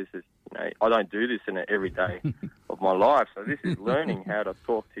guys, this is, you know, I don't do this in every day of my life. So this is learning how to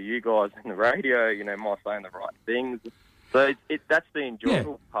talk to you guys on the radio, you know, am I saying the right things? So that's the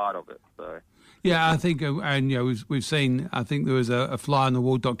enjoyable part of it. So. Yeah, I think, and, you know, we've seen, I think there was a fly on the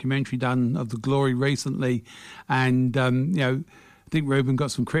wall documentary done of the Glory recently, and, you know, I think Ruben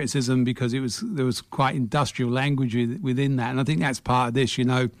got some criticism because there was quite industrial language within that, and I think that's part of this, you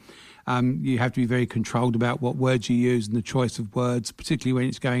know. You have to be very controlled about what words you use and the choice of words, particularly when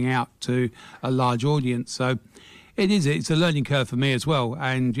it's going out to a large audience. So it's a learning curve for me as well.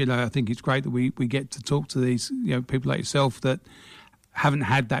 And, you know, I think it's great that we get to talk to these, you know, people like yourself that haven't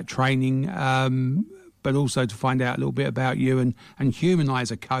had that training, but also to find out a little bit about you and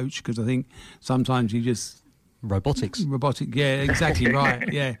humanise a coach, because I think sometimes you just... Robotic, yeah, exactly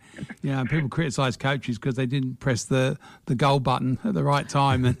right. Yeah, yeah. People criticise coaches because they didn't press the goal button at the right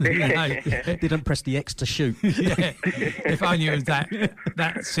time, and, you know, didn't press the X to shoot. Yeah, if only it was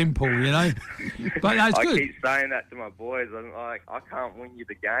that simple, you know. But that's good. I keep saying that to my boys. I'm like, I can't win you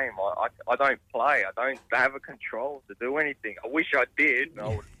the game. I don't play. I don't have a control to do anything. I wish I did. I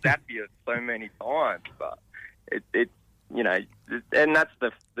would zap you so many times, but it's. You know, and that's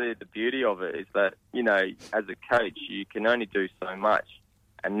the beauty of it, is that, you know, as a coach, you can only do so much,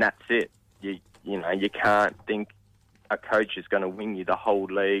 and that's it. You know, you can't think a coach is going to win you the whole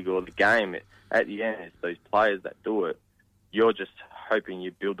league or the game. At the end, it's those players that do it. You're just hoping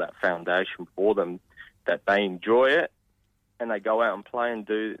you build that foundation for them, that they enjoy it, and they go out and play and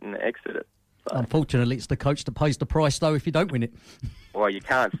do and exit it. So. Unfortunately, it's the coach that pays the price, though, if you don't win it. Well, you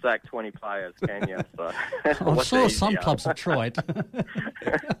can't sack 20 players, can you? So, I'm sure some clubs have tried.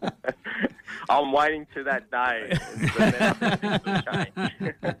 I'm waiting to that day.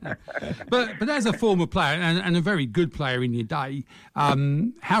 But as a former player and a very good player in your day,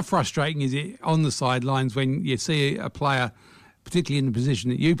 how frustrating is it on the sidelines when you see a player, particularly in the position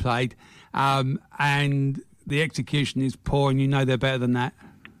that you played, and the execution is poor and you know they're better than that?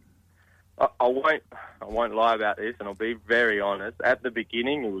 I won't lie about this, and I'll be very honest. At the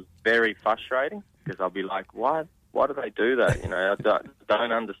beginning, it was very frustrating because I'll be like, why do they do that? You know, I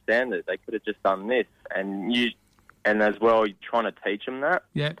don't understand it. They could have just done this, and as well, you're trying to teach them that.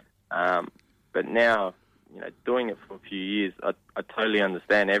 Yeah. But now, you know, doing it for a few years, I totally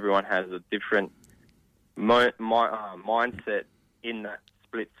understand. Everyone has a different mindset in that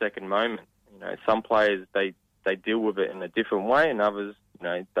split-second moment. You know, some players they deal with it in a different way, and others, you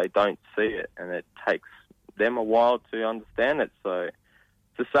know, they don't see it, and it takes them a while to understand it. So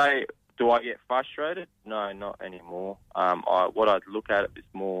to say, do I get frustrated? No, not anymore. What I'd look at it is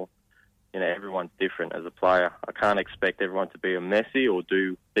more, you know, everyone's different as a player. I can't expect everyone to be a Messi or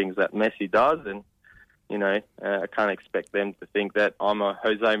do things that Messi does, and, you know, I can't expect them to think that I'm a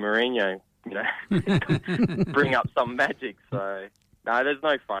Jose Mourinho, you know, bring up some magic. So, no, there's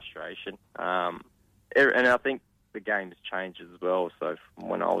no frustration. And I think the game has changed as well. So from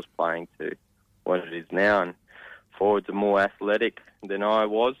when I was playing to what it is now, and forwards are more athletic than I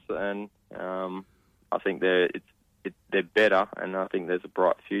was, and I think they're better, and I think there's a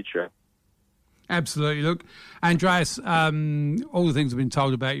bright future. Absolutely. Look, Andreas, all the things I've been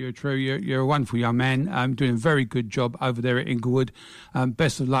told about you are true. You're a wonderful young man, doing a very good job over there at Inglewood.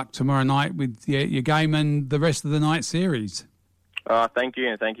 Best of luck tomorrow night with your game and the rest of the night series. Thank you,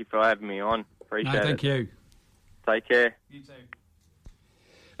 and thank you for having me on. Appreciate it. Thank you. Take care. You too.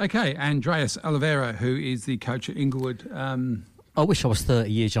 Okay, Andreas Oliveira, who is the coach at Inglewood. I wish I was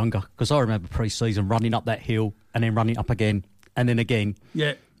 30 years younger, because I remember pre-season running up that hill and then running up again and then again.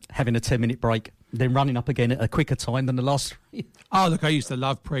 Yeah. Having a 10-minute break, then running up again at a quicker time than the last three. Oh, look, I used to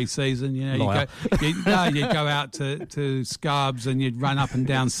love pre-season. You know, you'd go out to Scarbs and you'd run up and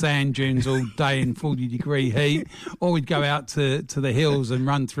down sand dunes all day in 40-degree heat, or we'd go out to the hills and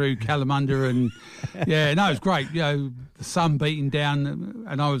run through Kalamunda, and it was great. You know, the sun beating down,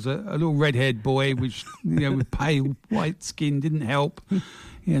 and I was a little redhead boy, which with pale white skin didn't help.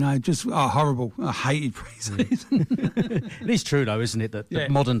 You know, just horrible. I hated pre-season. It is true, though, isn't it, that the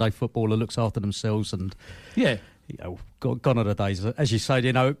modern-day footballer looks after themselves and, gone are the days. As you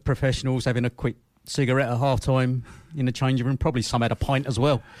say, professionals having a quick cigarette at half-time in the changing room. Probably some had a pint as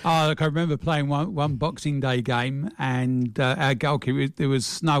well. Oh, look, I remember playing one Boxing Day game, and our goalkeeper, there was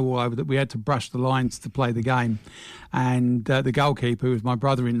snow all over that we had to brush the lines to play the game. And the goalkeeper, who was my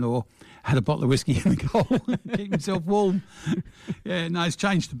brother-in-law, had a bottle of whiskey in the goal, keep himself warm. It's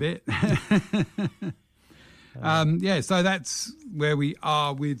changed a bit. So that's where we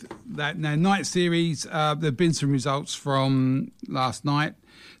are with that. Now, night series, there have been some results from last night.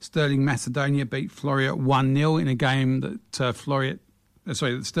 Stirling Macedonia beat Floreat 1-0 in a game that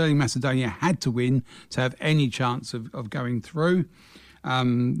Stirling Macedonia had to win to have any chance of going through.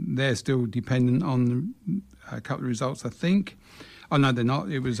 They're still dependent on a couple of results, I think. Oh, no, they're not.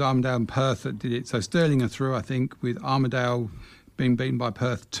 It was Armidale and Perth that did it. So Stirling are through, I think, with Armidale being beaten by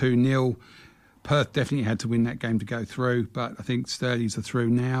Perth 2-0. Perth definitely had to win that game to go through, but I think Stirlings are through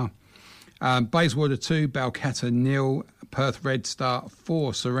now. Bayswater 2, Balcatta 0, Perth Red Star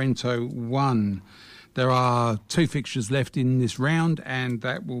 4, Sorrento 1. There are 2 fixtures left in this round, and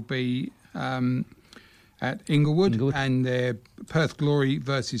that will be at Inglewood. And they're Perth Glory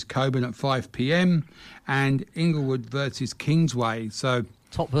versus Coburn at 5 p.m. and Inglewood versus Kingsway. So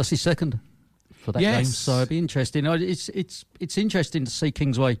top versus second for that game. So it'd be interesting. It's interesting to see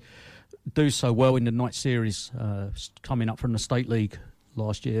Kingsway do so well in the night series, coming up from the State League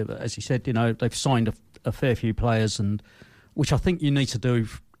last year. But as you said, they've signed a fair few players, and which I think you need to do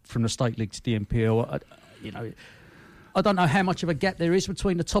from the State League to the NPL. I don't know how much of a gap there is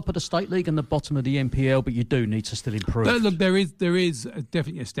between the top of the State League and the bottom of the NPL, but you do need to still improve. Look, there is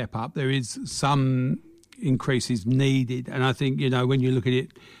definitely a step up. There is some increases needed, and I think when you look at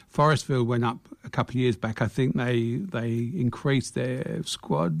it, Forestville went up a couple of years back. I think they increased their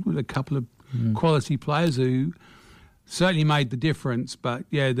squad with a couple of quality players who certainly made the difference. But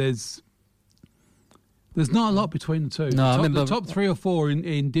there's not a lot between the two. No, the top 3 or 4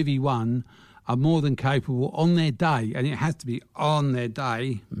 in Divi 1 are more than capable on their day, and it has to be on their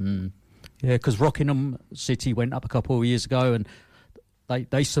day. Yeah, because Rockingham City went up a couple of years ago, and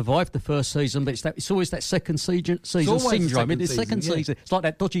they survived the first season, but it's always that second season syndrome. It's second season. It's like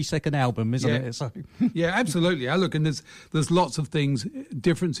that dodgy second album, isn't it? So. Yeah, absolutely. I look, and there's lots of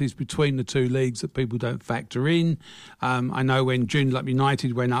differences between the two leagues that people don't factor in. I know when Joondalup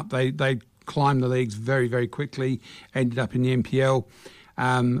United went up, they climbed the leagues very, very quickly, ended up in the NPL.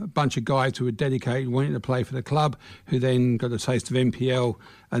 A bunch of guys who were dedicated, wanting to play for the club, who then got a taste of NPL,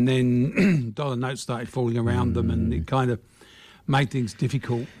 and then dollar notes started falling around them, and it kind of made things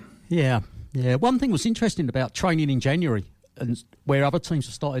difficult. Yeah. One thing was interesting about training in January, and where other teams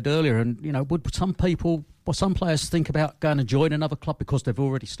have started earlier, and would some players think about going to join another club because they've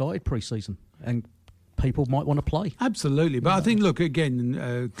already started pre-season, and people might want to play? Absolutely, but I think, look,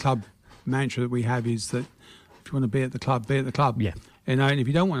 again, club mantra that we have is that if you want to be at the club, be at the club. Yeah. And if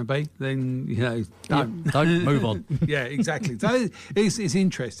you don't want to be, then don't move on. Yeah, exactly. So it's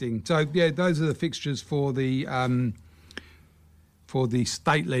interesting. So those are the fixtures for the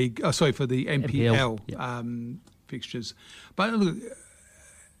State League. For the NPL fixtures. But look,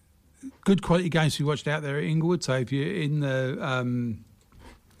 good quality games to be watched out there at Inglewood. So if you're in the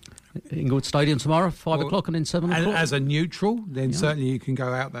Inglewood Stadium tomorrow, 5 o'clock, and then 7 o'clock. As a neutral, then certainly you can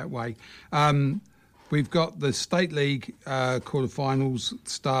go out that way. We've got the State League quarterfinals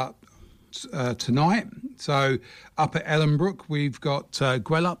start tonight. So up at Ellenbrook, we've got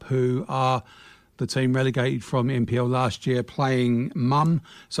Gwelup, who are the team relegated from NPL last year, playing Mum.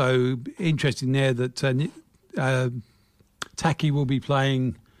 So interesting there that Taki will be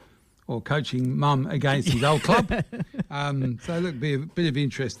playing or coaching mum against his old club. So look, be a bit of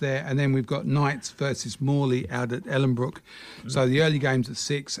interest there. And then we've got Knights versus Morley out at Ellenbrook. So the early games at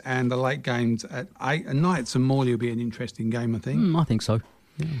 6 and the late games at 8. And Knights and Morley will be an interesting game, I think. I think so.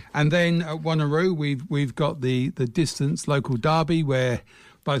 Yeah. And then at Wanneroo, we've got the distance local derby where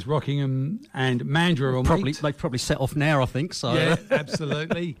both Rockingham and Mandurah will meet. They've probably set off now, I think. So yeah,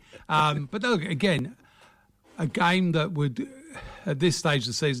 absolutely. But look, again, a game that would, at this stage of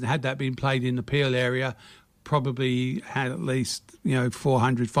the season, had that been played in the Peel area, probably had at least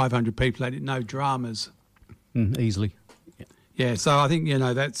 400, 500 people at it, no dramas. Easily. Yeah, so I think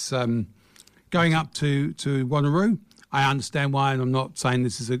that's going up to Wanneroo. I understand why, and I'm not saying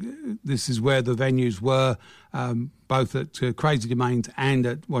this is where the venues were, both at Crazy Domains and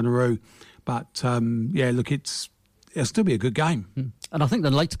at Wanneroo. But look, it'll still be a good game. And I think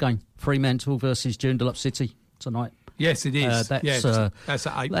the later game, Fremantle versus Joondalup City tonight. Yes, it is. That's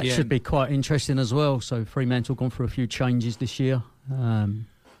at 8 p.m. That should be quite interesting as well. So Fremantle gone through a few changes this year. I'm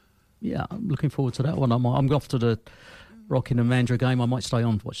looking forward to that one. I'm off to the Rockingham Mandurah game. I might stay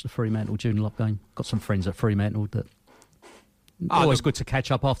on to watch the Fremantle Joondalup game. Got some friends at Fremantle that. Always good to catch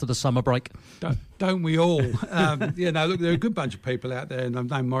up after the summer break. Don't we all? Look, there are a good bunch of people out there, and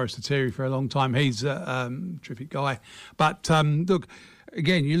I've known Maurice Lettieri for a long time. He's a terrific guy. But look,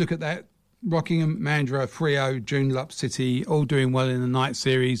 again, you look at that, Rockingham, Mandurah, Freo, Joondalup City, all doing well in the night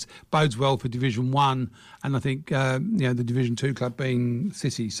series, bodes well for Division 1, and I think, the Division 2 club being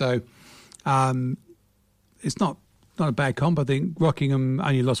City. So it's not a bad comp. I think Rockingham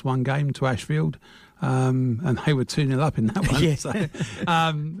only lost one game to Ashfield. And they were 2-0 up in that one. Yeah. So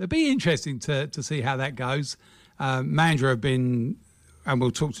it'd be interesting to see how that goes. Mandurah have been, and we'll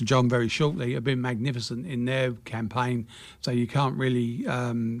talk to John very shortly, have been magnificent in their campaign. So you can't really...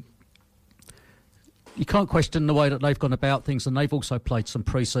 You can't question the way that they've gone about things, and they've also played some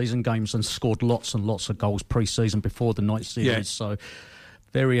pre-season games and scored lots and lots of goals pre-season before the night series. Yeah. So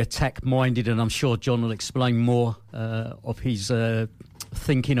very attack-minded, and I'm sure John will explain more of his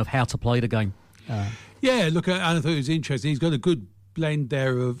thinking of how to play the game. Look, I thought it was interesting. He's got a good blend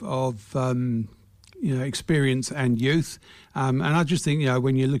there of experience and youth. And I just think,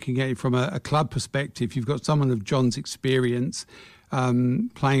 when you're looking at it from a club perspective, you've got someone of John's experience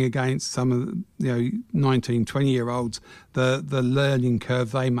playing against some of the 19, 20-year-olds, the learning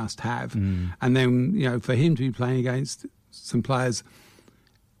curve they must have. And then, for him to be playing against some players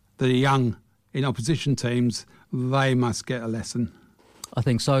that are young in opposition teams, they must get a lesson. I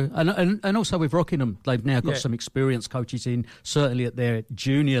think so. And also with Rockingham, they've now got some experienced coaches in, certainly at their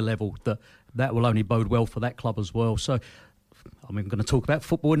junior level, that will only bode well for that club as well. So, I'm going to talk about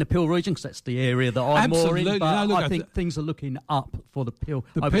football in the Peel region because that's the area that I'm more in. But I think things are looking up for the Peel.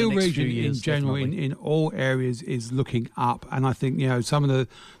 The Peel region in general, in all areas, is looking up. And I think, some of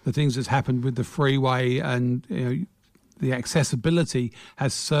the things that's happened with the freeway and, the accessibility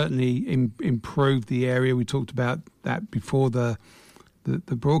has certainly improved the area. We talked about that before the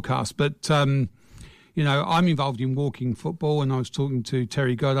broadcast, but I'm involved in walking football, and I was talking to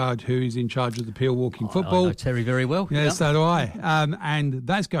Terry Goddard, who is in charge of the Peel walking football. I know Terry very well. Yeah, so do I. And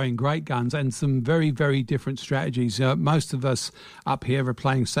that's going great guns, and some very, very different strategies. Most of us up here are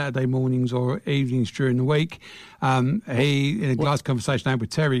playing Saturday mornings or evenings during the week. In a last conversation I had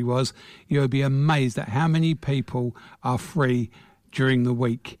with Terry was, you'll be amazed at how many people are free during the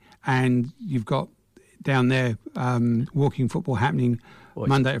week, and you've got down there walking football happening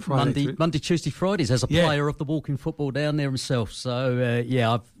Monday to Friday. Monday, Tuesday, Fridays. There's a player of the walking football down there himself. So,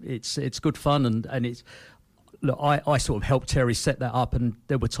 it's good fun. And it's... Look, I sort of helped Terry set that up, and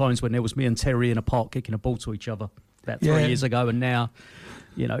there were times when there was me and Terry in a park kicking a ball to each other about 3 years ago, and now...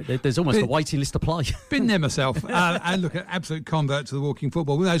 there's almost a waiting list to play. Been there myself. And look, an absolute convert to the walking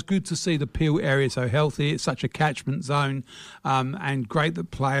football. Well, it's good to see the Peel area so healthy. It's such a catchment zone, and great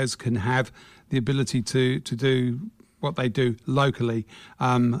that players can have the ability to do what they do locally.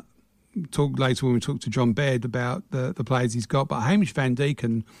 Talk later when we talk to John Baird about the players he's got. But Hamish Van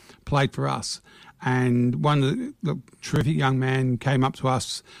Deeken played for us, and one of the terrific young man came up to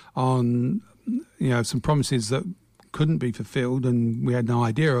us on some promises that couldn't be fulfilled and we had no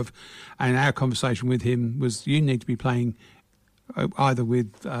idea of, and our conversation with him was, you need to be playing either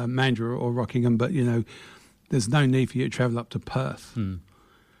with Mandurah or Rockingham, but there's no need for you to travel up to Perth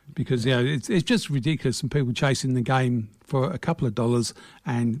because it's just ridiculous, and people chasing the game for a couple of dollars,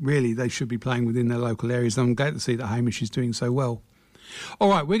 and really they should be playing within their local areas. I'm glad to see that Hamish is doing so well. All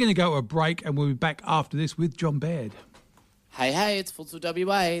right, we're going to go to a break, and we'll be back after this with John Baird. Hey, it's Futsal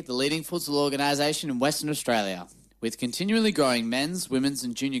WA, the leading futsal organisation in Western Australia. With continually growing men's, women's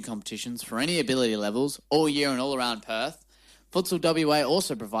and junior competitions for any ability levels all year and all around Perth, Futsal WA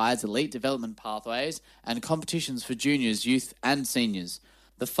also provides elite development pathways and competitions for juniors, youth and seniors.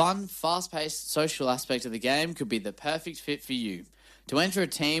 The fun, fast-paced social aspect of the game could be the perfect fit for you. To enter a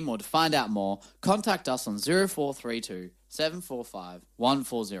team or to find out more, contact us on 0432 745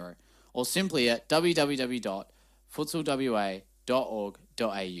 140 or simply at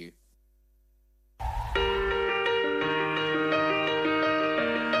www.futsalwa.org.au.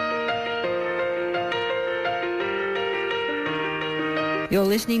 You're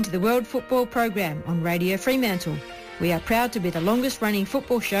listening to the World Football Program on Radio Fremantle. We are proud to be the longest running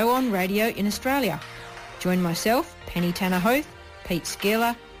football show on radio in Australia. Join myself, Penny Tanner-Hoth, Pete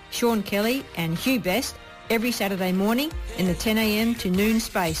Skeeler, Sean Kelly and Hugh Best every Saturday morning in the 10 a.m. to noon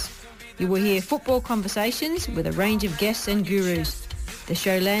space. You will hear football conversations with a range of guests and gurus. The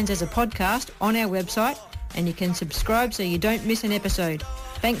show lands as a podcast on our website and you can subscribe so you don't miss an episode.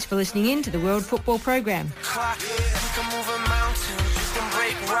 Thanks for listening in to the World Football Program.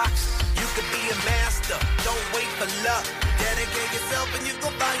 Rocks. You could be a master, don't wait for luck. Dedicate yourself and you go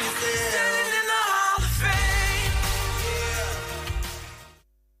find yourself standing in the Hall of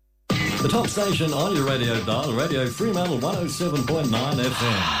Fame. The top station on your radio dial, Radio Fremantle 107.9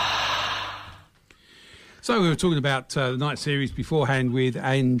 FM. So we were talking about the night series beforehand with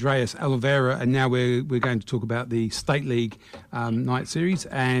Andreas Oliveira, and now we're going to talk about the State League night series.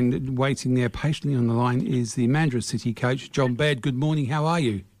 And waiting there patiently on the line is the Mandurah City coach, John Baird. Good morning. How are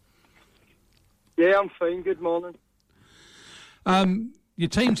you? Yeah, I'm fine. Good morning. Your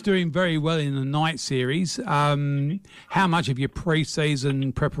team's doing very well in the night series. How much of your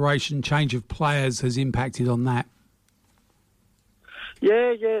pre-season preparation, change of players has impacted on that?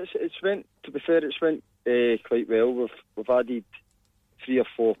 Yeah, it's went. To be fair, it's went quite well. We've added 3 or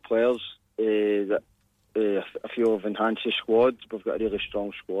 4 players that a few have enhanced the squad. We've got a really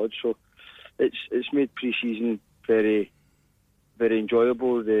strong squad, so it's made pre-season very, very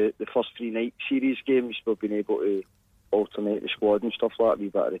enjoyable. The first 3 night series games we've been able to alternate the squad and stuff like that, a wee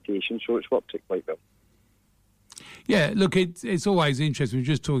bit of rotation, so it's worked out quite well. Yeah, look, it's always interesting. We were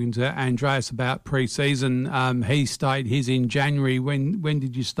just talking to Andreas about pre-season. He started his in January. When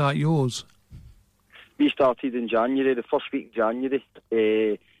did you start yours? We started in January, the first week of January.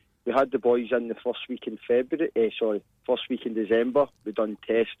 We had the boys in the first week in first week in December. We done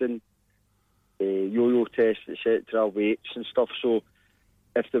testing, yo-yo tests, etc., weights and stuff. So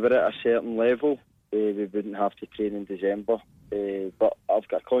if they were at a certain level, we wouldn't have to train in December. But I've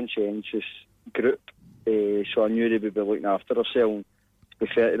got a conscientious group, so I knew they would be looking after ourselves. To be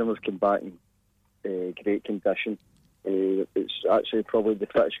fair to them, we've come back in great condition. It's actually probably the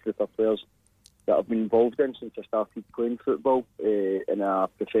fittest group of players that I've been involved in since I started playing football in a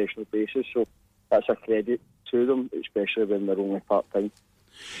professional basis. So that's a credit to them, especially when they're only part-time.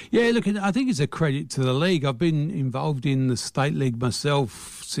 Yeah, look, I think it's a credit to the league. I've been involved in the State League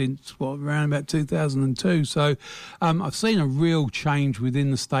myself since, around about 2002. So I've seen a real change within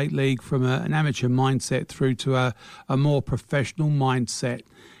the State League from an amateur mindset through to a more professional mindset.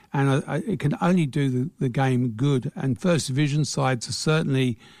 And it can only do the game good. And First Division sides are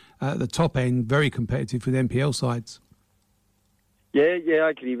certainly at the top end, very competitive with NPL sides. Yeah, I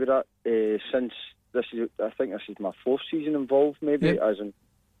agree with that. Since I think this is my 4th season involved, maybe, as in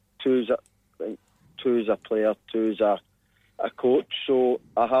 2 as a player, 2 as a coach. So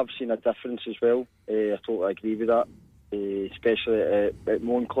I have seen a difference as well. I totally agree with that, especially at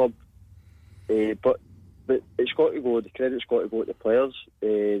my own club. But it's got to go. The credit's got to go to the players.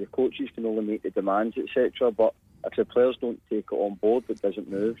 The coaches can only make the demands, etc. But if the players don't take it on board, it doesn't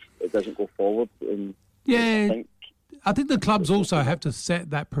move. It doesn't go forward. And I think the clubs also have to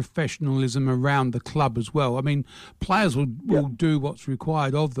set that professionalism around the club as well. I mean, players will do what's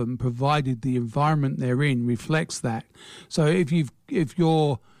required of them, provided the environment they're in reflects that. So if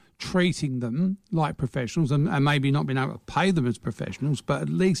you're treating them like professionals and maybe not being able to pay them as professionals, but at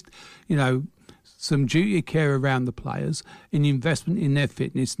least, some duty of care around the players, an investment in their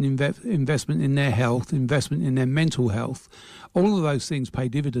fitness, an investment in their health, investment in their mental health, all of those things pay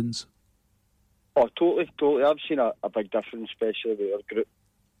dividends. Oh, totally. I've seen a big difference, especially with our group,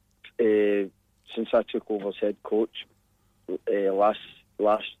 since I took over as head coach last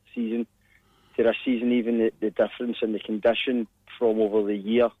season to this season. Even the difference in the condition from over the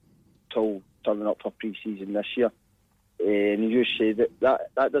year till turning up for pre-season this year. And you just say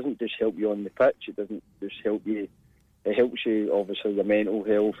that doesn't just help you on the pitch. It doesn't just help you. It helps you, obviously, your mental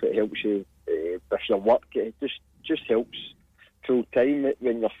health. It helps you with your work. It just helps full time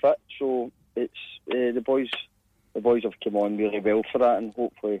when you're fit. So it's the boys have come on really well for that, and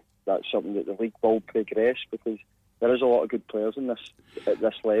hopefully that's something that the league will progress, because there is a lot of good players in this at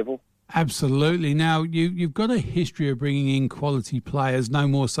this level. Absolutely. Now, you've got a history of bringing in quality players, no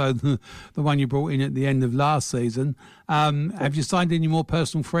more so than the one you brought in at the end of last season. Have you signed any more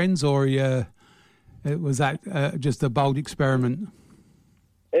personal friends, or was that just a bold experiment?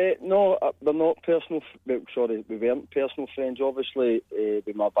 No, they're not personal. Sorry, we weren't personal friends. Obviously,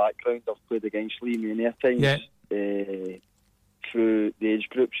 with my background, I've played against Lee many times. Yeah. Through the age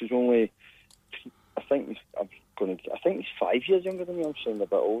groups, he's only, I think he's 5 years younger than me. I'm sounding a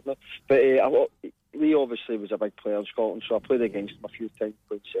bit old now. But Lee obviously was a big player in Scotland, so I played against him a few times,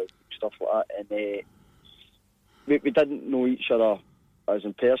 played Celtic, stuff like that. And we didn't know each other as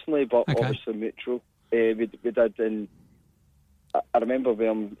in personally, but obviously mutual. We did in. I remember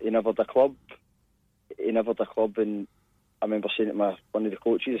when he never the club. And I remember saying to one of the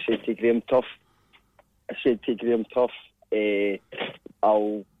coaches, I said to Graham Tuff,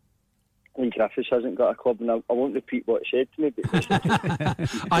 Lee Griffiths hasn't got a club, and I won't repeat what he said to me. But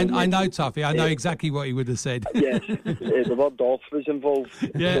I know Tuffy. I know exactly what he would have said. Yes, the word off was involved.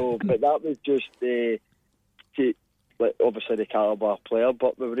 Yeah. So, but that was just obviously the calibre player,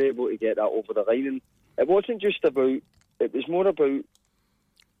 but we were able to get that over the line. And it wasn't just about, it was more about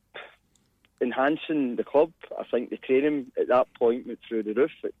enhancing the club. I think the training at that point went through the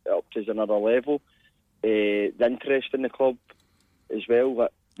roof, up to another level. The interest in the club as well.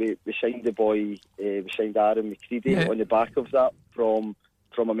 That we signed the boy, we signed Aaron McCready on the back of that from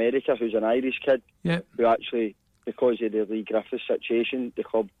America, who's an Irish kid, who actually, because of the Lee Griffiths situation, the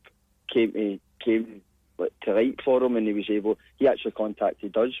club came to write for him, and he actually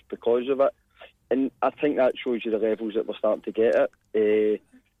contacted us because of it. And I think that shows you the levels that we're starting to get at.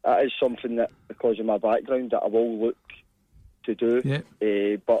 That is something that, because of my background, that I will look to do.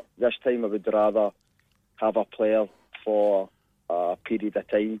 But this time I would rather have a player for a period of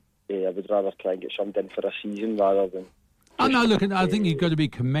time. I would rather try and get something for a season rather than... Oh, no, look, I think you've got to be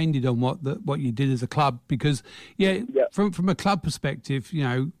commended on what you did as a club, because, from a club perspective,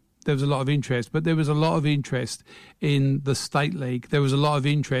 there was a lot of interest, but there was a lot of interest in the State League. There was a lot of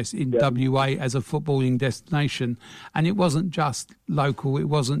interest in WA as a footballing destination. And it wasn't just local, it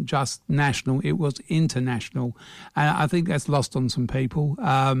wasn't just national, it was international. And I think that's lost on some people.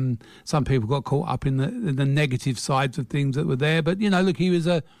 Some people got caught up in the negative sides of things that were there. But, look, he was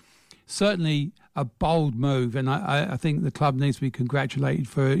certainly a bold move. And I think the club needs to be congratulated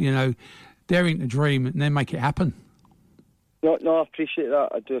for, daring to dream and then make it happen. No, I appreciate that.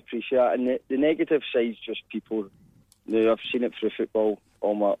 I do appreciate that. And the negative side's just people. I've seen it through football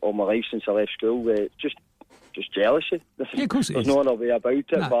all my life since I left school. Just jealousy. Yeah, of course it There's is. no other way about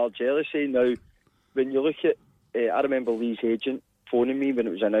it, bar jealousy. Now, when you look at, I remember Lee's agent phoning me when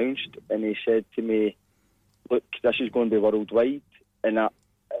it was announced, and he said to me, "Look, this is going to be worldwide." And I'll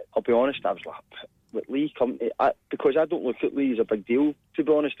be honest, I was like, Lee come because I don't look at Lee as a big deal. To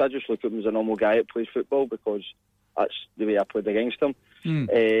be honest, I just look at him as a normal guy that plays football because that's the way I played against him. And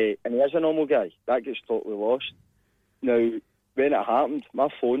he is a normal guy. That gets totally lost. Now, when it happened, my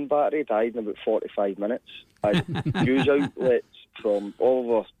phone battery died in about 45 minutes. I had news outlets from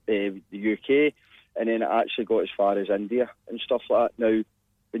all over the UK, and then it actually got as far as India and stuff like that. Now,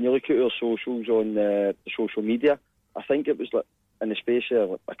 when you look at our socials on the social media, I think it was like in the space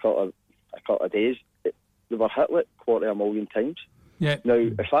of a couple of days, they were hit like 250,000 times. Yeah. Now,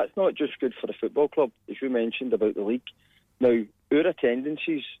 if that's not just good for the football club, as you mentioned about the league, now our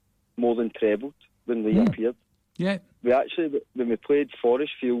attendances more than trebled when Lee appeared. Yeah. We actually, when we played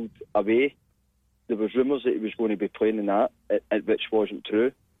Forest Field away, there was rumours that he was going to be playing in that, which wasn't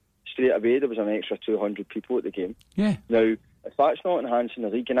true. Straight away, there was an extra 200 people at the game. Yeah. Now, if that's not enhancing the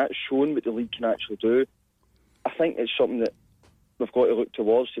league and that's showing what the league can actually do, I think it's something that we've got to look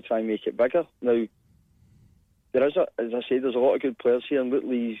towards to try and make it bigger. Now, there is, as I say, there's a lot of good players here, and what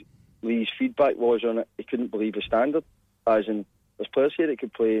Lee's feedback was on it, he couldn't believe the standard. As in, there's players here that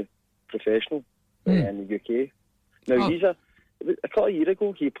could play professional in the UK. Now, a couple of years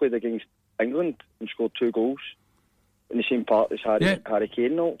ago, he played against England and scored 2 goals in the same part as Harry Kane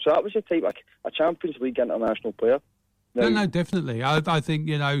and all. So that was the type of a Champions League international player. Now, no, definitely. I think,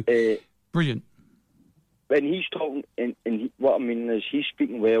 brilliant. When he's talking, what I mean is he's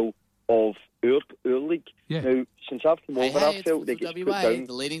speaking well of our league. Yeah. Now, since I've come over, I felt they get put down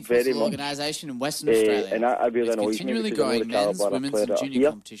the leading very football much. organisation in Western Australia. And I really it's annoys me continually because I know growing the men's, calibre of women's player and that are junior here.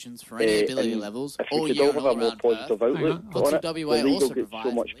 competitions for any ability levels If all we could year all and have all a more around positive Perth. outlook on it, WA the league also will get so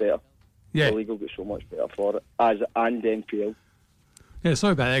provides much better. Yeah. The league will get so much better for it, and NPL. Yeah,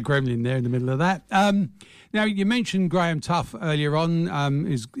 sorry about that gremlin there in the middle of that. Now, you mentioned Graham Tuff earlier on.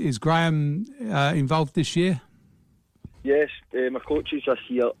 Is Graham involved this year? Yes, my coaches this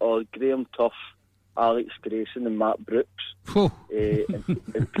year are Graham Tuff, Alex Grayson and Matt Brooks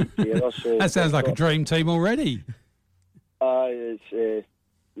and Pete Taylor. So that sounds like a dream team already. It's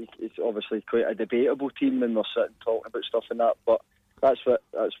obviously quite a debatable team when we're sitting talking about stuff and that, but that's what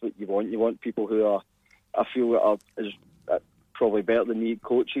you want. You want people who are, I feel, are probably better than me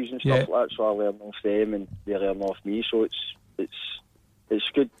coaches and stuff like that. So I learn off them and they learn off me. So it's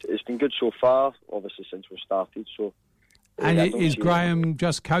good. It's been good so far, obviously since we started. So. And is Graham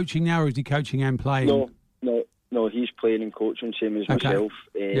just coaching now, or is he coaching and playing? No. He's playing and coaching, same as myself.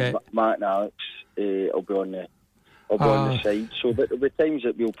 Matt and Alex will be on the side. So there'll be times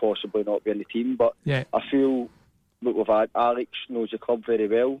that we'll possibly not be on the team, but I feel that we've had Alex knows the club very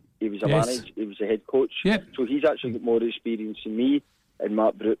well. He was a manager, he was a head coach. So he's actually got more experience than me. And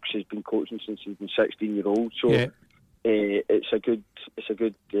Matt Brooks has been coaching since he's been 16-year-old. So. It's a good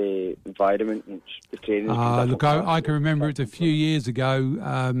environment and the training. Look, I can remember it a few years ago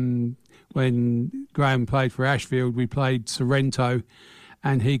when Graham played for Ashfield. We played Sorrento,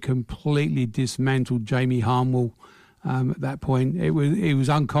 and he completely dismantled Jamie Harmwell. At that point, it was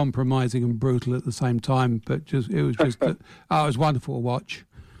uncompromising and brutal at the same time, but it was wonderful to watch.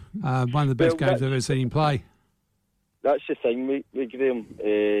 One of the best games I've ever seen him play. That's the thing with Graham, and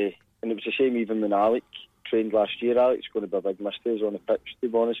it was the same even when Alec trained last year. Alex going to be a big mistake on the pitch, to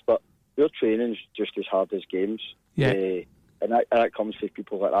be honest, but their training's just as hard as games. And that comes from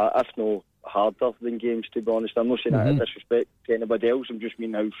people like that. If no harder than games, to be honest. I'm not saying that in disrespect to anybody else. I'm just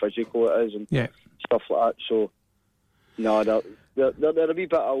meaning how physical it is and stuff like that. So, no, they're a wee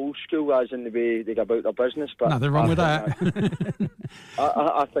bit old school as in the way they go about their business. But nothing wrong with that.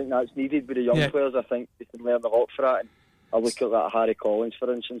 I think that's needed with the young players. I think they can learn a lot for that. And I look at that Harry Collins,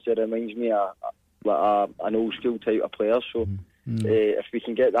 for instance. It reminds me of an old school type of player. So if we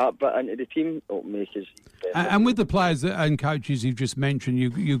can get that bit into the team, it'll make us better. And with the players and coaches you've just mentioned,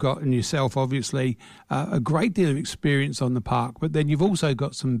 you got and yourself obviously a great deal of experience on the park, but then you've also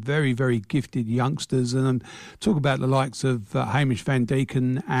got some very, very gifted youngsters. And talk about the likes of Hamish Van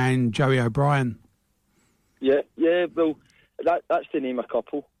Deeken and Joey O'Brien. Yeah. Well, that's to name a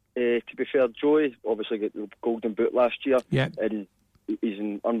couple. To be fair, Joey obviously got the Golden Boot last year, and he's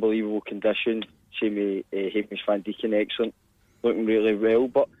in unbelievable condition. Same with Hamish Van Deeken, excellent, looking really well.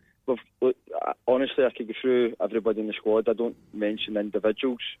 But honestly, I could go through everybody in the squad. I don't mention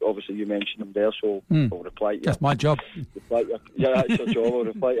individuals. Obviously, you mentioned them there, so I'll reply to you. That's my job. That's your job. I'll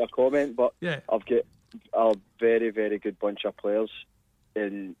reply to your comment. But I've got a very, very good bunch of players,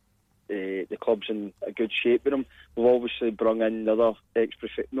 and the club's in a good shape with them. We've obviously brought in another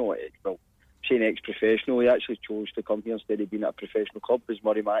ex-professional. He actually chose to come here instead of being at a professional club. Was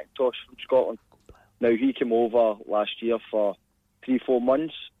Murray McIntosh from Scotland. Now, he came over last year for 3-4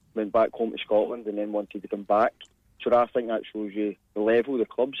 months, went back home to Scotland and then wanted to come back. So I think that shows you the level the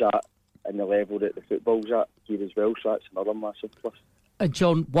club's at and the level that the football's at here as well. So that's another massive plus. And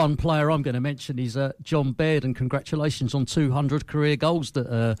John, one player I'm going to mention is John Baird, and congratulations on 200 career goals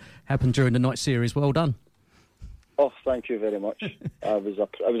that happened during the night series. Well done. Oh, thank you very much. It was a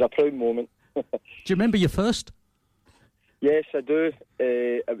proud moment. Do you remember your first? Yes, I do.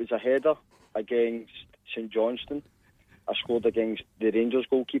 It was a header against St Johnstone. I scored against the Rangers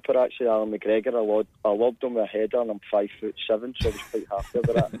goalkeeper, actually, Alan McGregor. I loved him with a header, and I'm 5'7", so I was quite happy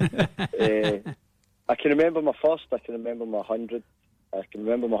with that. I can remember my first. I can remember my 100. I can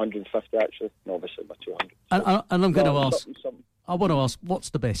remember my 150, actually. No, obviously my 200. And I'm going to ask. I want to ask, what's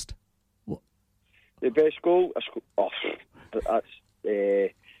the best? The best goal? I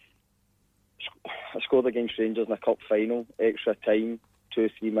scored against Rangers in a cup final, extra time,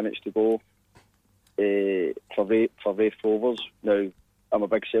 2-3 minutes to go. For Raith Rovers. Now, I'm a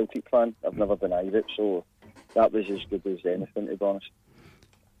big Celtic fan. I've never denied it, so that was as good as anything, to be honest.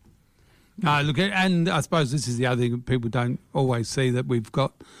 No, look, and I suppose this is the other thing people don't always see, that we've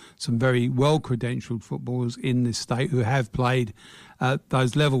got some very well-credentialed footballers in this state who have played at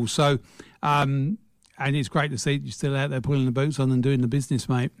those levels. So, and it's great to see you still out there pulling the boots on and doing the business,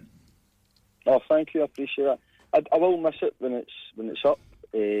 mate. Oh, thank you. I appreciate that. I will miss it when it's up.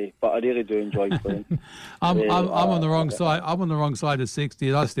 But I really do enjoy playing. I'm on the wrong side. I'm on the wrong side of 60,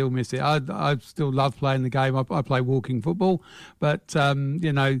 and I still miss it. I still love playing the game. I play walking football, but I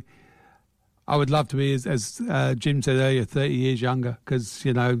would love to be, as Jim said earlier, 30 years younger, because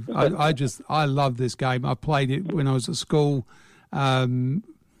I love this game. I played it when I was at school.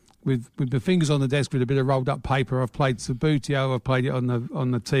 With the fingers on the desk with a bit of rolled up paper. I've played Subbuteo. I've played it on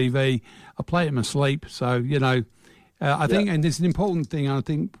the TV. I play it in my sleep. So I think, and it's an important thing. I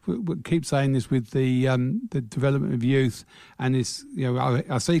think we keep saying this with the development of youth, and this.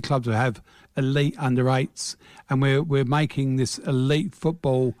 I see clubs that have elite under 8s, and we're making this elite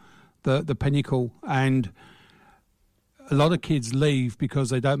football the pinnacle, and a lot of kids leave because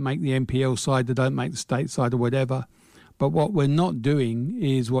they don't make the NPL side, they don't make the state side or whatever. But what we're not doing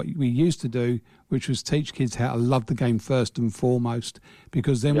is what we used to do, which was teach kids how to love the game first and foremost.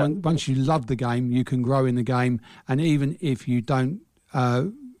 Because then once you love the game, you can grow in the game. And even if you don't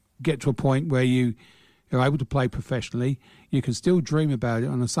get to a point where you're able to play professionally, you can still dream about it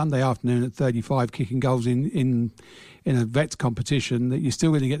on a Sunday afternoon at 35, kicking goals in a vets competition, that you're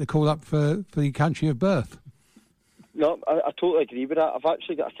still going to get the call up for the country of birth. No, I totally agree with that. I've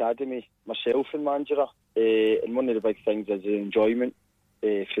actually got academy myself in Mandurah, and one of the big things is the enjoyment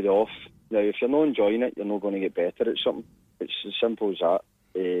for the off. Now, if you're not enjoying it, you're not going to get better at something. It's as simple as that.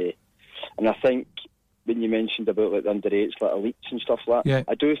 And I think when you mentioned about like the under-8s, like elites and stuff like that,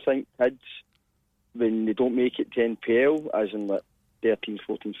 I do think kids, when they don't make it to NPL, as in like 13s,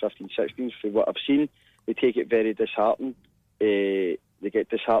 14s, 15s, 16s, for what I've seen, they take it very disheartened. They get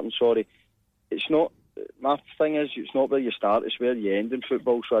disheartened, sorry. It's not... My thing is, it's not where you start, it's where you end in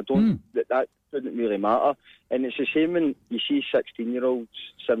football, so I don't... That doesn't really matter. And it's the same when you see 16-year-olds,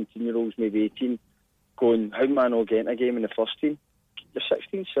 17-year-olds, maybe 18, going, how am I not getting a game in the first team? You're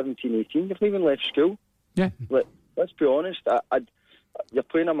 16, 17, 18, you've not even left school. Yeah. Let's be honest, you're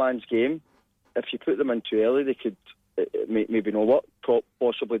playing a man's game. If you put them in too early, they could, maybe know what,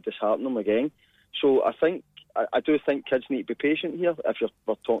 possibly dishearten them again. So I do think kids need to be patient here, if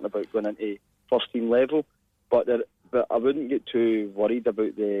we're talking about going into first team level, but I wouldn't get too worried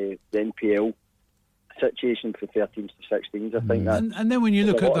about the NPL situation for 13s to 16s. I think that. And then when you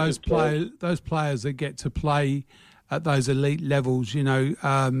look at those players that get to play at those elite levels, you know,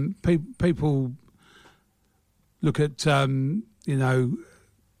 people look at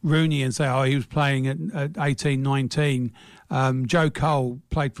Rooney and say, oh, he was playing at 18, 19. Joe Cole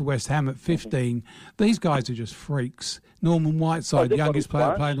played for West Ham at 15. These guys are just freaks. Norman Whiteside, the youngest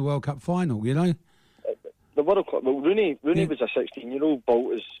player playing the World Cup final, you know? The World Cup, well, Rooney was a 16-year-old,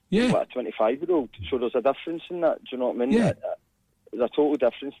 Bolt is like a 25-year-old. So there's a difference in that, do you know what I mean? Yeah. There's a total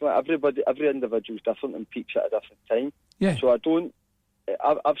difference in that. Every individual's different and peaks at a different time. Yeah. So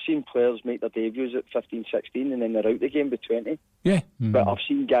I've seen players make their debuts at 15, 16 and then they're out the game by 20. Yeah. But I've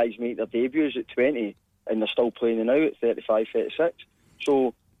seen guys make their debuts at 20 and they're still playing now at 35, 36.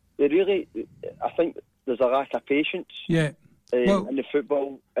 So I think there's a lack of patience in the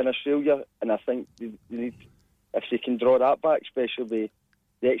football in Australia, and I think they need, if they can draw that back, especially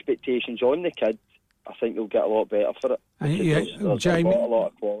the expectations on the kids, I think they'll get a lot better for it. There's a lot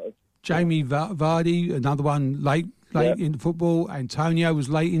of quality. Jamie Vardy, another one late into football. Antonio was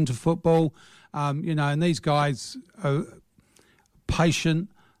late into football. And these guys are patient,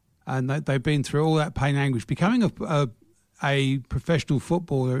 and they've been through all that pain and anguish. Becoming a professional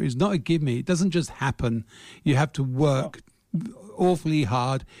footballer is not a gimme. It doesn't just happen. You have to work awfully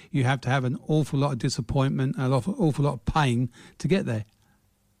hard. You have to have an awful lot of disappointment and an awful lot of pain to get there.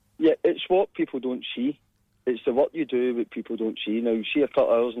 Yeah, it's what people don't see. It's the work you do that people don't see. Now, you see a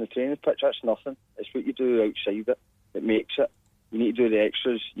couple of hours in the training pitch, that's nothing. It's what you do outside it that makes it. You need to do the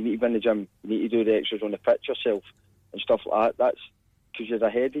extras. You need to be in the gym. You need to do the extras on the pitch yourself and stuff like that. That's because you're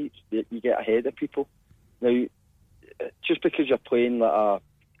ahead. You get ahead of people. Now, just because you're playing like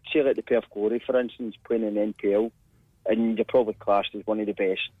the Perth Glory, for instance, playing in the NPL, and you're probably classed as one of the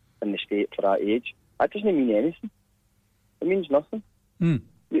best in the state for that age, that doesn't mean anything. It means nothing.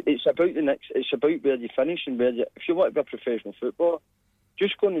 It's about the next. It's about where you finish and where you. If you want to be a professional footballer,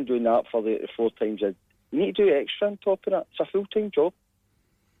 just going and doing that for the 4 times you need to do extra on top of that. It's a full-time job.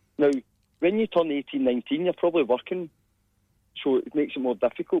 Now, when you turn 18, 19, you're probably working, so it makes it more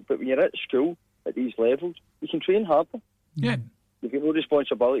difficult. But when you're at school at these levels, you can train harder. Yeah, you've got no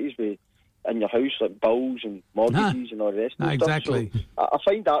responsibilities in your house, like bills and mortgages and all the rest of the exactly. stuff. So I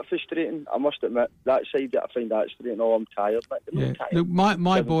find that frustrating. I must admit, that side I find that frustrating. Oh, I'm tired. Yeah. Look,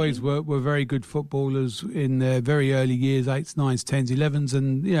 my boys were very good footballers in their very early years, 8s, 9s, 10s, 11s,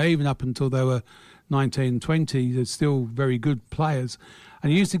 and even up until they were 19, 20, they're still very good players.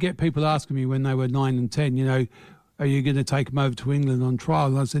 And I used to get people asking me when they were 9 and 10, are you going to take them over to England on trial?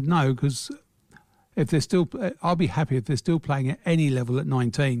 And I said no, because if they're still, I'll be happy if they're still playing at any level at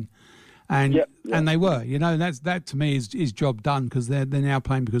 19. And and they were, and that to me is job done, because they're now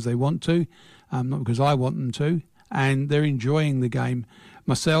playing because they want to, not because I want them to, and they're enjoying the game.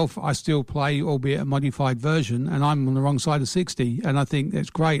 Myself, I still play, albeit a modified version, and I'm on the wrong side of 60, and I think that's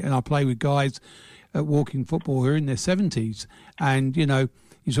great. And I play with guys at Walking Football who are in their 70s, and you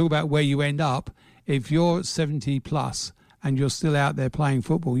talk about where you end up. If you're 70 plus and you're still out there playing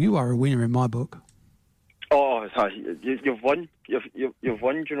football, you are a winner in my book. Oh, you've won. You've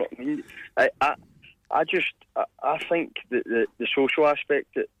won. Do you know what I mean? I think that the social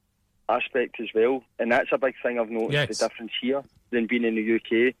aspect that aspect as well, and that's a big thing I've noticed the difference here than being in the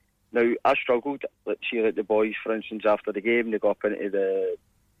UK. Now, I struggled, let's see, like the boys, for instance, after the game, they go up into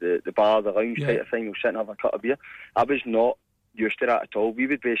the bar, the lounge type of thing, they'll sit and have a cup of beer. I was not used to that at all. We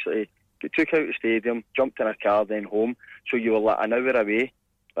would basically get took out of the stadium, jumped in a car, then home, so you were like an hour away.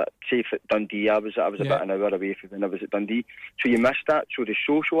 Say if at Dundee, I was about an hour away from when I was at Dundee. So you missed that. So the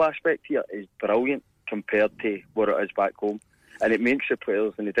social aspect here is brilliant compared to what it is back home. And it makes the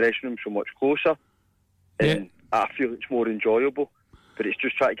players in the dressing room so much closer. And I feel it's more enjoyable. But it's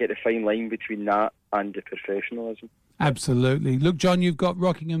just trying to get the fine line between that and the professionalism. Absolutely. Look, John, you've got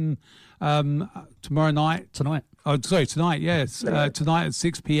Rockingham tomorrow night. Tonight. Oh, sorry, tonight, yes. Tonight at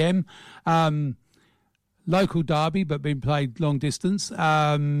 6 p.m. Local derby, but being played long distance.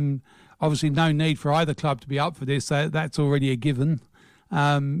 Obviously, no need for either club to be up for this. That's already a given.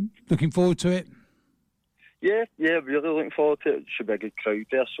 Looking forward to it? Yeah, really looking forward to it. It should be a good crowd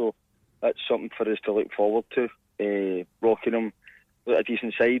there, so that's something for us to look forward to. Rockingham, a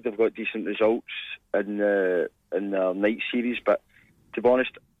decent side. They've got decent results in the night series, but to be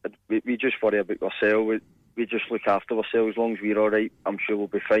honest, we just worry about ourselves. We just look after ourselves. As long as we're all right, I'm sure we'll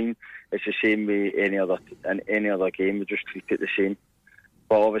be fine. It's the same way any other game. We just treat it the same.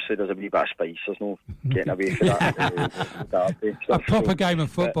 But obviously, there's a wee bit of spice. There's no getting away from that. A proper game of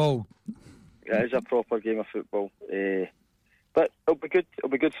football. It is a proper game of football. But it'll be good. It'll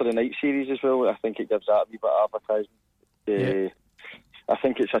be good for the night series as well. I think it gives that a wee bit of advertising. I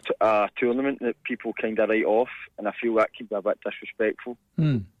think it's a tournament that people kind of write off, and I feel that can be a bit disrespectful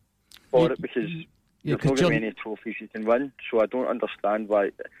for it because there's not many trophies you can win. So I don't understand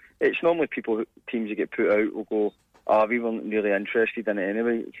why. It's normally teams that get put out will go, we weren't really interested in it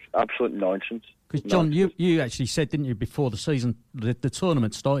anyway. It's absolute nonsense. Because John, you actually said, didn't you, before the season, the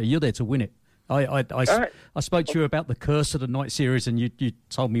tournament started, you're there to win it. I spoke to you about the curse of the night series, and you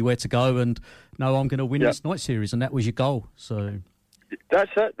told me where to go, and no, I'm going to win this night series, and that was your goal. So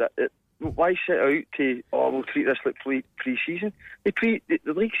that's it. Why set out to, we'll treat this like pre-season? The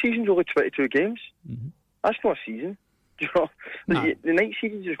league season's only 22 games. Mm-hmm. That's not a season. You know? No. The night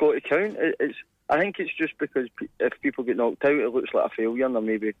series has got to count. I think it's just because if people get knocked out, it looks like a failure, and they're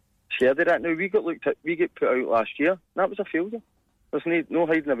maybe scared of that. Now, we get put out last year, and that was a failure. There's no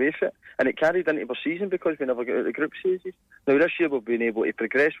hiding away from it. And it carried into our season because we never got out of the group stages. Now, this year we've been able to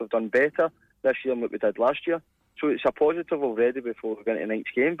progress. We've done better this year than what we did last year. So it's a positive already before we get into the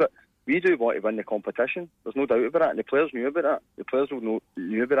next game. But we do want to win the competition. There's no doubt about that. And the players knew about that. The players knew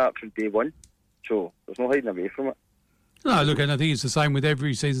about that from day one. So there's no hiding away from it. No, look, and I think it's the same with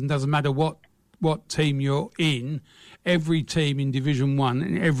every season. Doesn't matter what team you're in. Every team in Division 1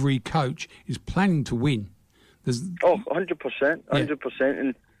 and every coach is planning to win. 100%. And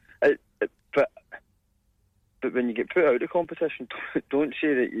but when you get put out of the competition, don't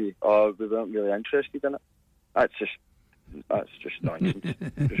say that we weren't really interested in it. That's just nonsense.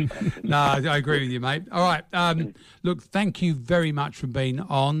 No, I agree with you, mate. All right. Look, thank you very much for being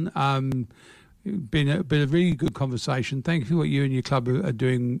on. Been a really good conversation. Thank you for what you and your club are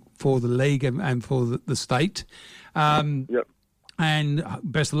doing for the league and for the state. Yep. And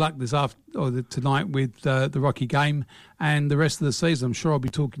best of luck tonight with the Rocky game and the rest of the season. I'm sure I'll be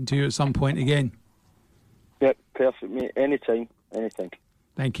talking to you at some point again. Yep, perfect, mate. Anytime.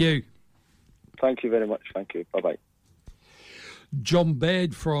 Thank you. Thank you very much. Thank you. Bye-bye. John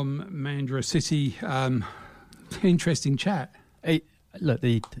Baird from Mandurah City. Interesting chat. Hey, look,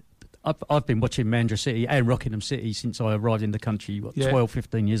 I've been watching Mandurah City and Rockingham City since I arrived in the country, 12,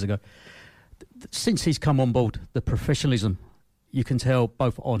 15 years ago. Since he's come on board, the professionalism, you can tell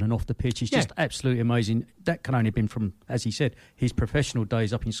both on and off the pitch, is just absolutely amazing. That can only have been from, as he said, his professional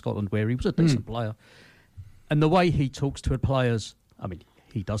days up in Scotland where he was a decent player. And the way he talks to the players, I mean,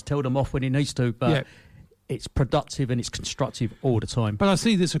 he does tell them off when he needs to, but it's productive and it's constructive all the time. But I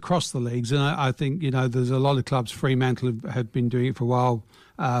see this across the leagues, and I think, there's a lot of clubs. Fremantle have been doing it for a while,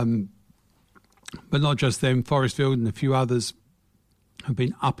 but not just them. Forestfield and a few others have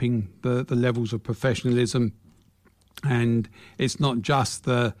been upping the levels of professionalism. And it's not just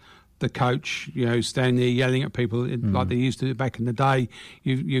the coach, standing there yelling at people like they used to back in the day.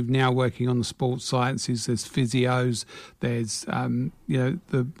 You've now working on the sports sciences. There's physios. There's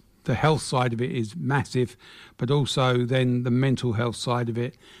the health side of it is massive, but also then the mental health side of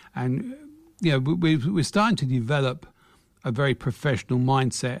it. And we're starting to develop a very professional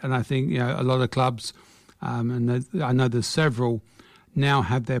mindset. And I think a lot of clubs, and I know there's several, now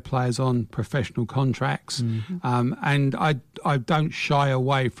have their players on professional contracts. And I don't shy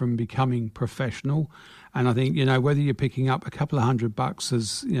away from becoming professional. And I think, whether you're picking up a couple of $100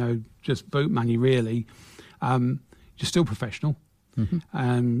 as, just boot money, really, you're still professional.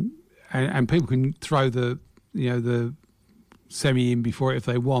 and people can throw the semi in before it if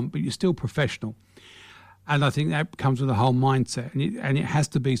they want, but you're still professional. And I think that comes with the whole mindset, and it has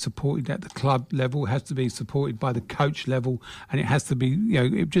to be supported at the club level, it has to be supported by the coach level, and it has to be,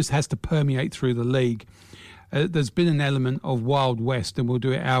 it just has to permeate through the league. There's been an element of Wild West, and we'll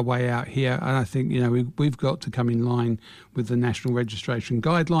do it our way out here. And I think, we've got to come in line with the national registration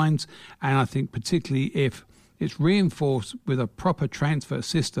guidelines. And I think particularly if it's reinforced with a proper transfer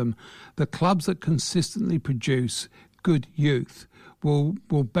system, the clubs that consistently produce good youth will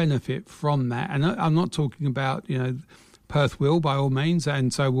benefit from that. And I'm not talking about, Perth will, by all means,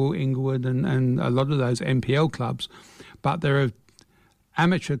 and so will Inglewood and a lot of those NPL clubs. But there are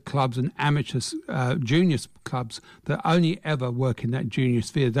amateur clubs and amateur junior clubs that only ever work in that junior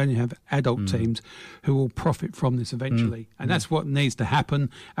sphere. They only have adult teams who will profit from this eventually. And that's what needs to happen.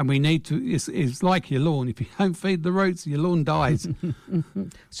 And we need to, it's like your lawn. If you don't feed the roots, your lawn dies.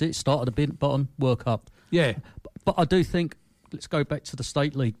 So it started a bit bottom, work up. Yeah. But I do think, let's go back to the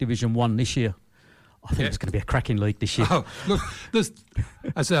State League Division 1 this year. I think it's going to be a cracking league this year. Oh, look, as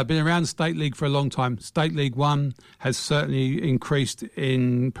I said, I've been around the State League for a long time. State League 1 has certainly increased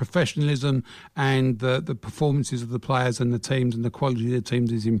in professionalism, and the performances of the players and the teams and the quality of the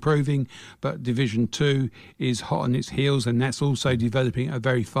teams is improving. But Division 2 is hot on its heels, and that's also developing at a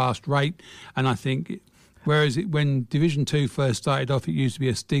very fast rate. And I think, whereas when Division 2 first started off, it used to be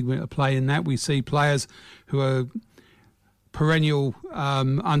a stigma to play in that. We see players who are perennial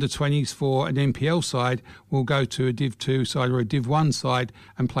under-20s for an NPL side will go to a Div 2 side or a Div 1 side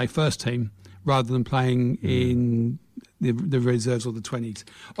and play first team rather than playing in the reserves or the 20s.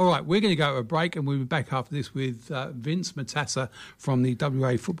 All right, we're going to go to a break, and we'll be back after this with Vince Matassa from the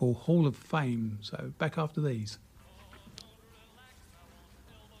WA Football Hall of Fame. So back after these.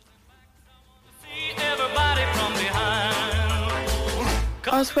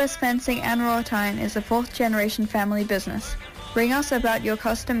 Oswest Fencing and Wrought Iron is a fourth-generation family business. Ring us about your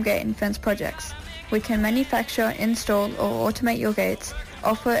custom gate and fence projects. We can manufacture, install or automate your gates,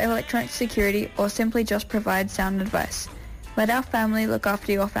 offer electronic security, or simply just provide sound advice. Let our family look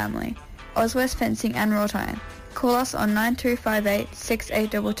after your family. Oswest Fencing and Wrought Iron. Call us on 9258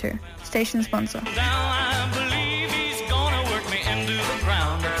 6822. Station sponsor. I believe he's gonna work me into the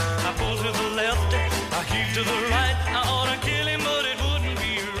ground. I pull to the left, I heave to the right. I ought to kill him, but it wouldn't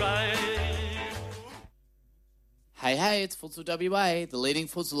be right. Hey, it's Futsal WA, the leading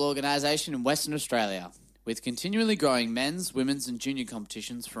futsal organisation in Western Australia. With continually growing men's, women's and junior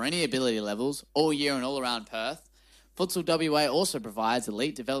competitions for any ability levels all year and all around Perth, Futsal WA also provides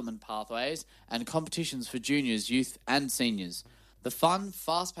elite development pathways and competitions for juniors, youth and seniors. The fun,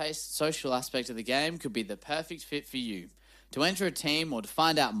 fast-paced social aspect of the game could be the perfect fit for you. To enter a team or to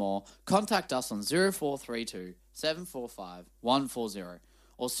find out more, contact us on 0432 745 140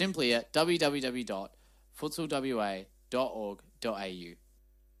 or simply at www.futsalwa.org.au.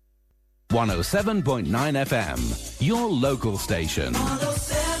 107.9 FM, your local station.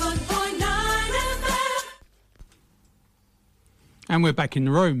 107.9 FM. And we're back in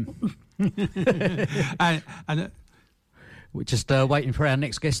the room. and we're just waiting for our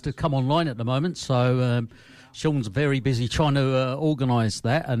next guest to come online at the moment. So Sean's very busy trying to organise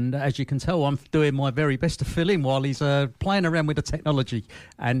that. And as you can tell, I'm doing my very best to fill in while he's playing around with the technology.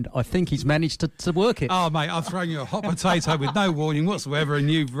 And I think he's managed to work it. Oh, mate, I've thrown you a hot potato with no warning whatsoever,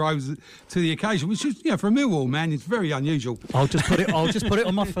 and you've rose to the occasion, which is, for a Millwall man, it's very unusual. I'll just put it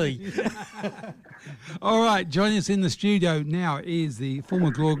on my feet. All right, joining us in the studio now is the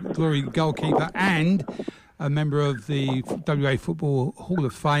former Glory goalkeeper and a member of the WA Football Hall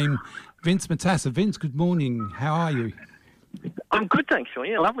of Fame, Vince Matassa. Vince, good morning. How are you? I'm good, thanks, Sean.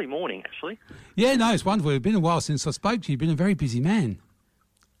 Yeah, lovely morning, actually. Yeah, no, it's wonderful. It's been a while since I spoke to you. You've been a very busy man.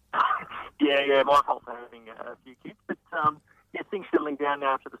 Yeah, my fault for having a few kids. But, things settling down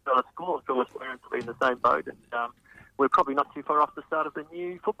now after the start of school. I'm sure we're to be in the same boat. And we're probably not too far off the start of the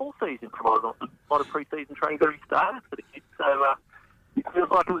new football season. A lot of pre-season training already started for the kids. So it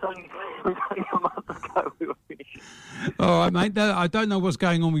feels like it was only a month ago we were finishing. All right, mate. I don't know what's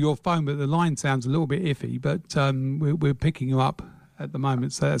going on with your phone, but the line sounds a little bit iffy. But we're picking you up at the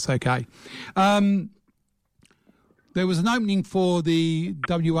moment, so that's okay. There was an opening for the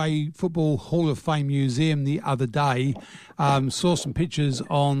WA Football Hall of Fame Museum the other day. Saw some pictures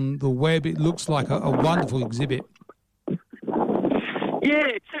on the web. It looks like a wonderful exhibit. Yeah,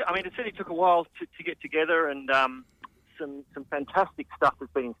 it certainly took a while to get together, and some fantastic stuff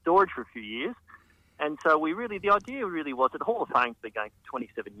that's been in storage for a few years. And so the idea really was that the Hall of Fame's been going for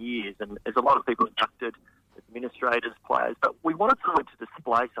 27 years, and there's a lot of people inducted, administrators, players, but we wanted something to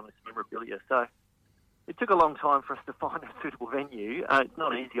display some of this memorabilia. So it took a long time for us to find a suitable venue. It's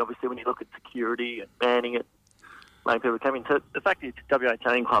not easy, obviously, when you look at security and manning it. Like people coming to the fact that WA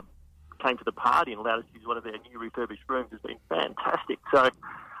Tanning Club came to the party and allowed us to use one of their new refurbished rooms has been fantastic. So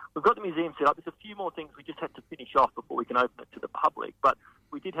we've got the museum set up. There's a few more things we just had to finish off before we can open it to the public. But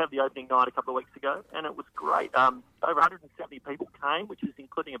we did have the opening night a couple of weeks ago, and it was great. Over 170 people came, which is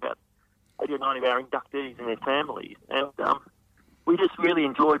including about 80 or 90 of our inductees and their families. And we just really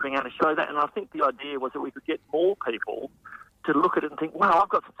enjoyed being able to show that. And I think the idea was that we could get more people to look at it and think, wow, I've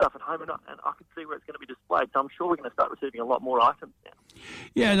got some stuff at home and I can see where it's going to be displayed. So I'm sure we're going to start receiving a lot more items now.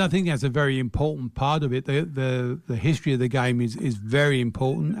 Yeah, and I think that's a very important part of it. The history of the game is very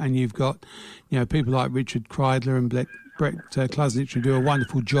important, and you've got, people like Richard Kreidler and Brett Klasnich who do a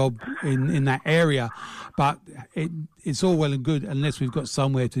wonderful job in that area. But it's all well and good unless we've got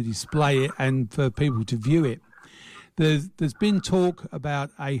somewhere to display it and for people to view it. There's been talk about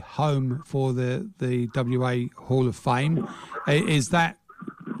a home for the WA Hall of Fame. Is that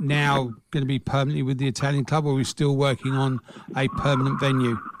now going to be permanently with the Italian club, or are we still working on a permanent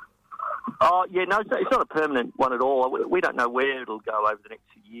venue? Oh, yeah, no, it's not a permanent one at all. We don't know where it'll go over the next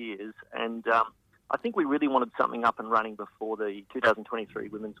few years. And I think we really wanted something up and running before the 2023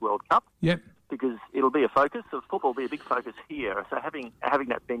 Women's World Cup. Yep. Because it'll be a focus of football, will be a big focus here. So having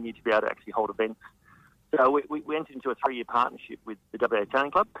that venue to be able to actually hold events. So we entered into a 3-year partnership with the WA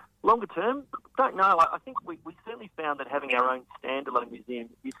Tanning Club. Longer term, don't know. I think we certainly found that having our own standalone museum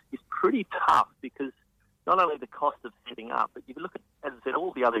is pretty tough, because not only the cost of setting up, but you look at, as I said,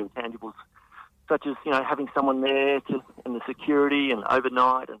 all the other intangibles, such as having someone there and the security and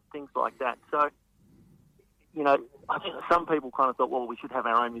overnight and things like that. So, I think some people kind of thought, well, we should have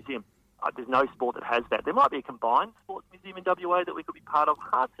our own museum. There's no sport that has that. There might be a combined sports museum in WA that we could be part of.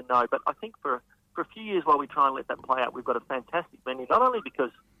 Hard to know, but I think for a few years while we try and let that play out, we've got a fantastic venue, not only because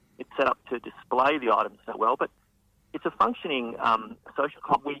it's set up to display the items so well, but it's a functioning social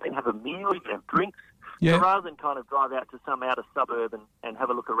club where you can have a meal, you can have drinks. Yeah. So rather than kind of drive out to some outer suburb and have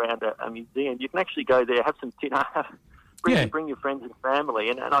a look around a museum, you can actually go there, have some dinner, bring your friends and family,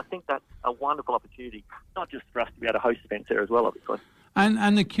 and I think that's a wonderful opportunity, not just for us to be able to host events there as well, obviously.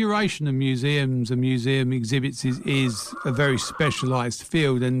 And the curation of museums and museum exhibits is a very specialised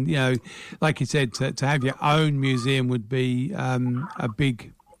field. And, like you said, to have your own museum would be a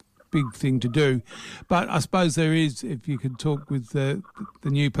big thing to do. But I suppose there is, if you could talk with the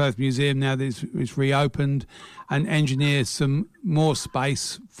New Perth Museum now that it's reopened, and engineer some more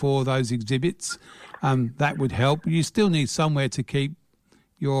space for those exhibits, that would help. You still need somewhere to keep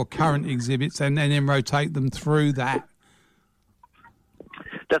your current exhibits and then rotate them through that.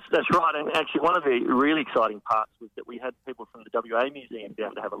 That's right, and actually one of the really exciting parts was that we had people from the WA Museum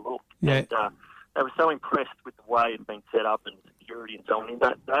down to have a look. Yeah. And they were so impressed with the way it had been set up and security and so on. And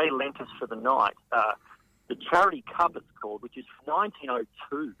they lent us for the night the Charity Cup, it's called, which is from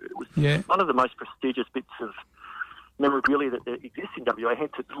 1902. It was one of the most prestigious bits of memorabilia that exists in WA.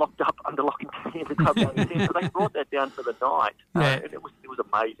 Hence, it's locked up under lock and key in the WA Museum. So they brought that down for the night, and it was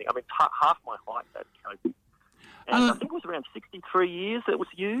amazing. I mean, half my height, that trophy. And I think it was around 63 years that it was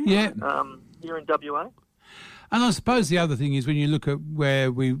used here in WA. And I suppose the other thing is when you look at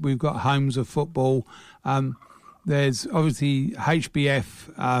where we've got homes of football, there's obviously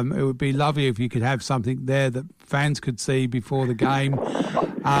HBF. It would be lovely if you could have something there that fans could see before the game.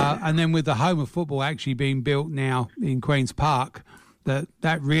 And then with the home of football actually being built now in Queen's Park,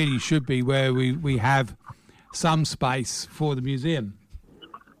 that really should be where we have some space for the museum.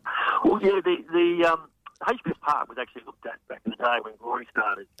 Well, yeah, the HBF Park was actually looked at back in the day when Glory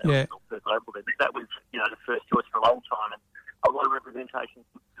started. That was, the first choice for a long time, and a lot of representation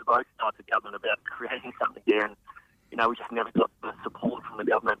to both sides of government about creating something there, and we just never got the support from the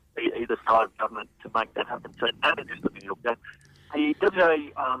government, either side of government, to make that happen. So that is just looking looked at. The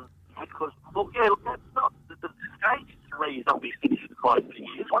WA headquarters, that's not the stage 3 is not be finished for quite a few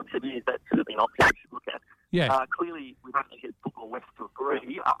years. Once it is, that's certainly an option we should look at. Yeah. Clearly, we've had to get Football West to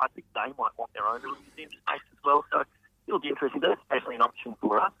agree. I think they might want their own museum space as well. So it'll be interesting. That's definitely an option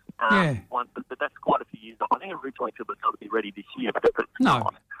for us. But that's quite a few years off. I think originally it was going to be ready this year, but it's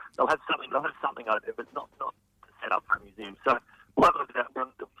not. They'll have something over there, but not set up for a museum. So we'll have a look at that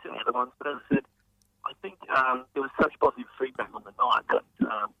one. There'll be certainly other ones. But as I said, I think there was such positive feedback on the night that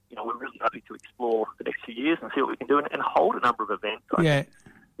we're really happy to explore the next few years and see what we can do and hold a number of events. I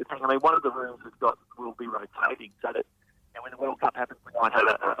mean, one of the rooms we've got will be rotating so that when the World Cup happens, we might have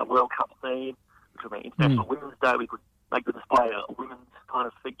a World Cup theme, which will be International Women's Day. We could make the display a women's kind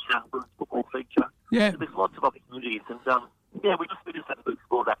of feature, women's football feature. Yeah. So there's lots of opportunities, and we just have to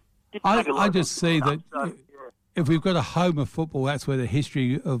explore that. I just see that if we've got a home of football, that's where the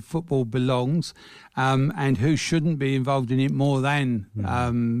history of football belongs, and who shouldn't be involved in it more than,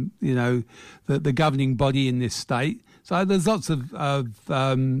 the governing body in this state. So there's lots of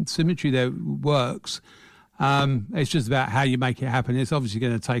symmetry there works. It's just about how you make it happen. It's obviously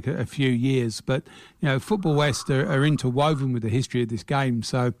going to take a few years, but, Football West are interwoven with the history of this game.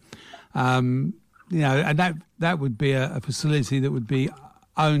 So, and that would be a facility that would be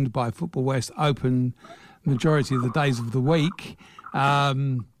owned by Football West, open majority of the days of the week.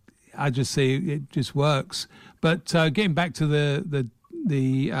 I just see it just works. But getting back to the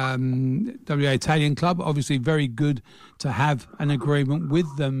WA Italian Club, obviously very good to have an agreement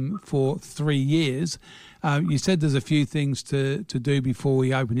with them for 3 years. You said there's a few things to do before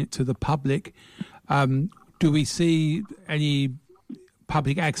we open it to the public. Do we see any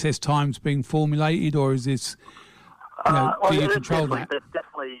public access times being formulated, or is this, do you control that? That's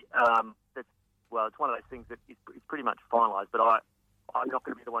definitely, it's one of those things that is pretty much finalised, but I'm not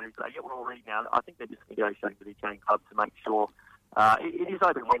going to be the one who say, we're all ready now. I think they're just negotiating with the Italian club to make sure it is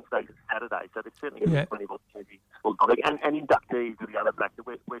open Wednesday to Saturday, so there's certainly going to be plenty of opportunities for public. And inductees are the other factor.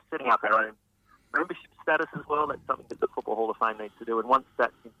 We're setting up our own membership status as well. That's something that the Football Hall of Fame needs to do. And once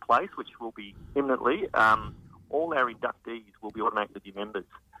that's in place, which will be imminently, all our inductees will be automatically members.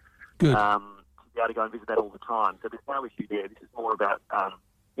 Good. To be able to go and visit that all the time. So there's no issue there. This is more about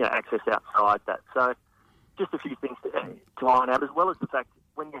access outside that. So just a few things to iron out, as well as the fact that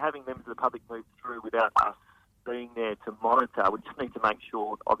when you're having members of the public move through without us being there to monitor, we just need to make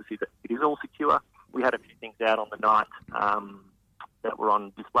sure, obviously, that it is all secure. We had a few things out on the night that were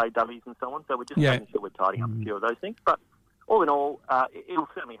on display dummies and so on, so we're just making sure we're tidying up a few of those things. But all in all, it'll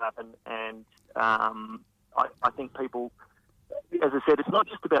certainly happen, and I think people, as I said, it's not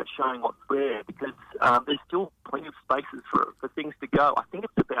just about showing what's there, because there's still plenty of spaces for things to go. I think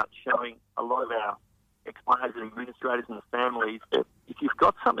it's about showing a lot of our ex-players and administrators and the families that if you've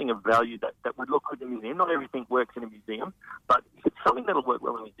got something of value that would look good in a museum, not everything works in a museum, but if it's something that'll work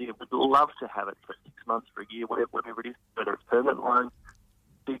well in a museum, we'd love to have it for 6 months, for a year, whatever it is, whether it's permanent loan,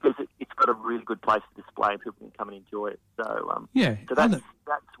 because it's got a really good place to display and people can come and enjoy it. So, so that's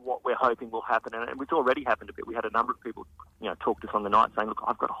what we're hoping will happen, and it's already happened a bit. We had a number of people, talk to us on the night saying, "Look,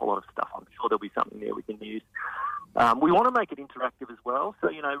 I've got a whole lot of stuff. I'm sure there'll be something there we can use." We want to make it interactive as well. So,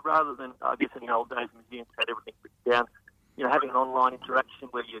 rather than, I guess, in the old days, museums had everything written down. Having an online interaction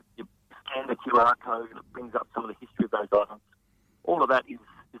where you scan the QR code and it brings up some of the history of those items. All of that is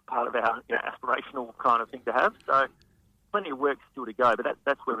part of our aspirational kind of thing to have. So plenty of work still to go, but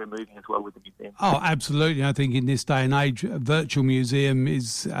that's where we're moving as well with the museum. Oh, absolutely. I think in this day and age, a virtual museum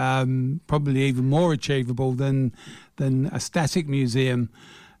is probably even more achievable than a static museum.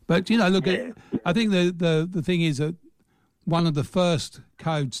 But, I think the thing is that one of the first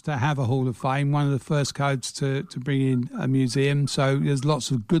codes to have a Hall of Fame, one of the first codes to bring in a museum. So there's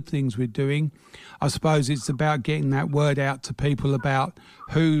lots of good things we're doing. I suppose it's about getting that word out to people about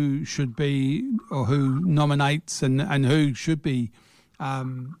who should be or who nominates and who should be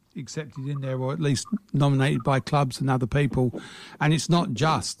accepted in there, or at least nominated by clubs and other people. And it's not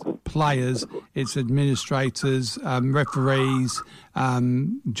just players, it's administrators, referees,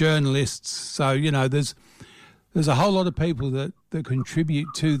 journalists. So, there's a whole lot of people that contribute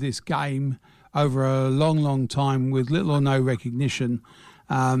to this game over a long, long time with little or no recognition.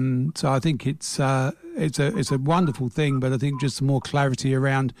 So I think it's a wonderful thing, but I think just more clarity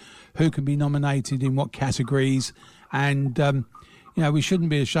around who can be nominated in what categories, and we shouldn't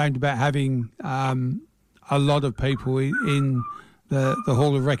be ashamed about having a lot of people in the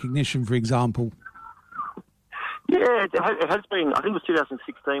Hall of Recognition, for example. Yeah, it has been. I think it was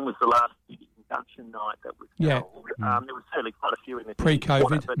 2016 was the last induction night that was held. There was certainly quite a few in the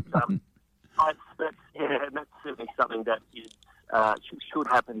pre-COVID. But and that's certainly something that is should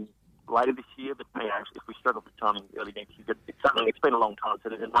happen later this year. But if we struggle for timing early next year, it's something. It's been a long time, so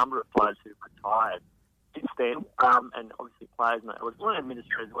there's a number of players who've retired since then, and obviously players and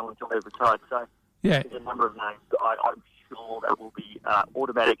administrators as well until they've retired. So there's a number of names. I'm sure that will be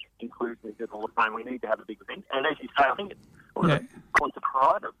automatic inclusion in the Hall of Fame. We need to have a big event, and as you say, I think it's one of the points of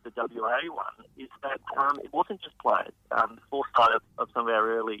pride of the WA one is that it wasn't just players. The foresight of some of our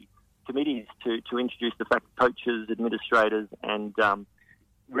early committees to introduce the fact that coaches, administrators, and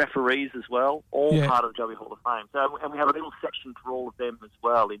referees as well, all part of the WA Hall of Fame. So, and we have a little section for all of them as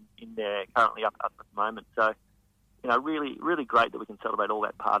well in there currently up at the moment. So, really, really great that we can celebrate all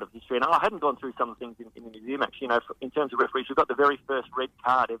that part of history. And I hadn't gone through some of the things in the museum, actually. In terms of referees, we've got the very first red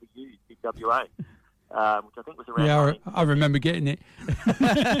card ever used in WA, which I think was around... Yeah, I remember getting it.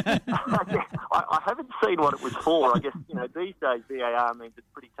 I haven't seen what it was for. I guess, these days VAR means it's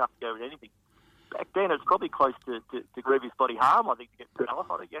pretty tough to go with anything. back then it's probably close to grievous body harm, I think, to get set off.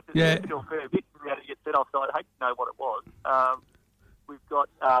 I think you have to do a fair bit to be able to get set off, so I'd hate to know what it was. We've got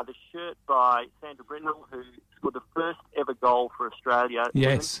the shirt by Sandra Brindle, who scored the first ever goal for Australia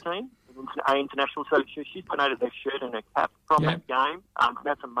women's team, A International. So she's donated her shirt and her cap from that game.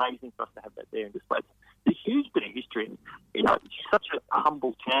 That's amazing for us to have that there in display. It's a huge bit of history. And, you know, she's such a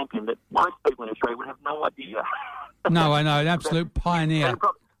humble champion that most people in Australia would have no idea. No, I know, an absolute pioneer.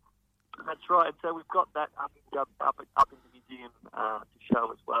 That's right. So we've got that up in the museum to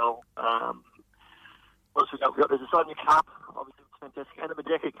show as well. What else we got? We've got the Sonia Cup, obviously it's fantastic, and the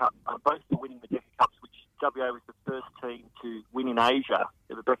Merdeka Cup. Both are winning Merdeka Cups, which WA was the first team to win in Asia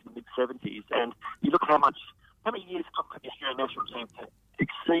back in the mid-70s. And you look how many years it took for the Australian national team to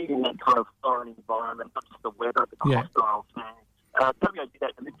exceed in that kind of foreign environment, not just the weather, but the hostile fans. WA did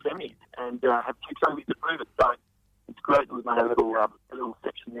that in the mid-70s and have 2 trophies to prove it. So it's great that we've made a little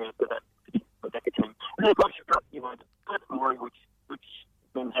section there for that Merdeka team. And then of course you've got, you know, the Perth Glory, which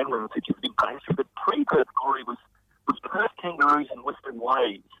men's and women's, which is a big pastry, but pre-Perth Glory was Perth Kangaroos and Western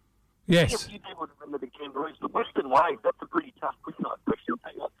Waves. Yes. A few people remember the Kangaroos, but Western Waves, that's a pretty tough question. I'll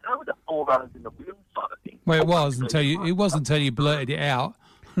tell you what, how were the 4 runners in the women's side of things? Well, it wasn't until you blurted it out.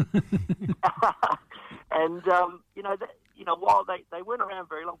 And, while they weren't around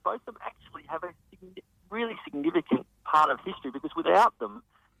very long, both of them actually have a really significant part of history, because without them,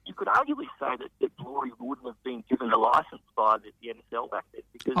 you could arguably say that Glory wouldn't have been given a licence by the NSL back then.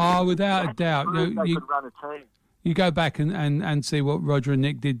 Because without a doubt. They could run a team. You go back and see what Roger and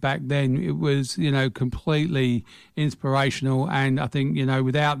Nick did back then. It was, completely inspirational. And I think,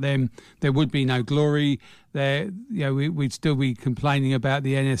 without them, there would be no Glory. We'd still be complaining about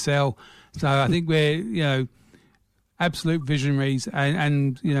the NSL. So I think we're, absolute visionaries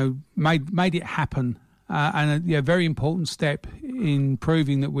and made it happen. And a very important step in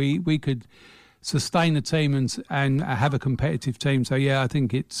proving that we could sustain the team and have a competitive team. So, I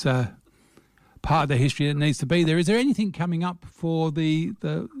think it's part of the history that needs to be there. Is there anything coming up for the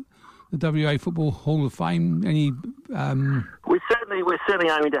WA Football Hall of Fame? Any? We're certainly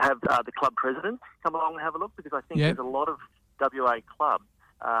aiming to have the club president come along and have a look, because I think there's a lot of WA clubs,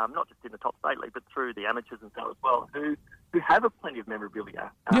 not just in the top state league, but through the amateurs and so as well, who have plenty of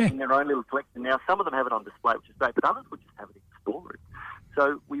memorabilia in their own little collection. Now, some of them have it on display, which is great, but others would just have it in storage.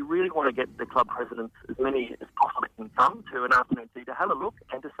 So we really want to get the club presidents, as many as possible, can come to an afternoon tea to have a look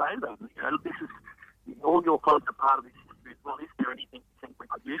and to say to them, this is, all your clubs are part of this history as well. Is there anything you think we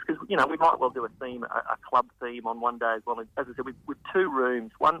could use? Because, we might well do a theme, a club theme on one day as well. As I said, with 2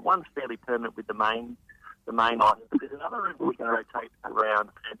 rooms, one's fairly permanent with the main items, but there's another room we can rotate around.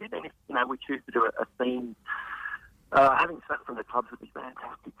 And then if, we choose to do a theme, having sat from the clubs would be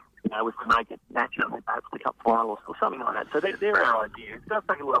fantastic. If we make it naturally, perhaps the cup final or something like that. So they're our ideas. It does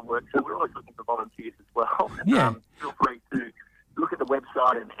take a lot of work, so we're always looking for volunteers as well. Yeah. Feel free to look at the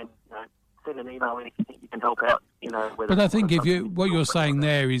website and send an email in if you think you can help out. But I think what you're saying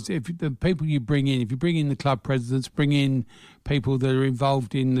there is, if the people you bring in the club presidents, bring in people that are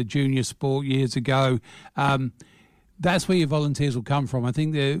involved in the junior sport years ago, that's where your volunteers will come from. I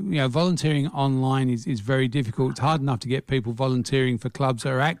think volunteering online is very difficult. It's hard enough to get people volunteering for clubs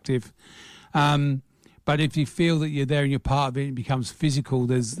that are active. But if you feel that you're there and you're part of it, it becomes physical.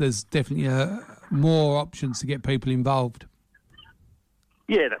 There's definitely more options to get people involved.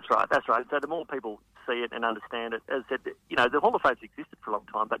 Yeah, that's right. So the more people see it and understand it, as I said, the Hall of Fame's existed for a long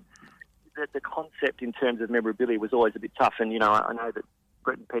time, but the concept in terms of memorabilia was always a bit tough. And I know that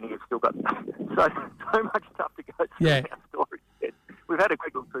Brett and Penny have still got so much stuff to go through in our stories. We've had a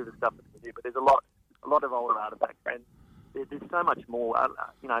quick look through the stuff that's in here, but there's a lot of older artefacts, and there's so much more.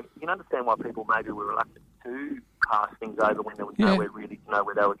 You can understand why people maybe were reluctant to pass things over when there was nowhere really to know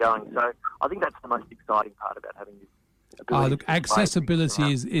where they were going. So I think that's the most exciting part about having this. Look,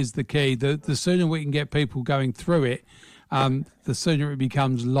 accessibility is the key. The sooner we can get people going through it, the sooner it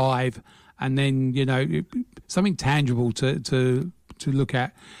becomes live, and then something tangible to look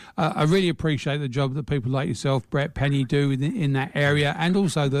at. I really appreciate the job that people like yourself, Brett, Penny, do in that area, and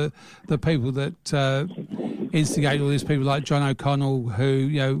also the people that instigate all this. People like John O'Connell,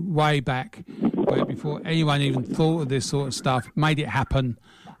 who way back, before anyone even thought of this sort of stuff, made it happen.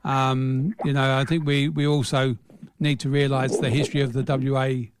 I think we also need to realise the history of the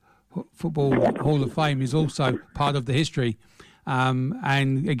WA Football Hall of Fame is also part of the history.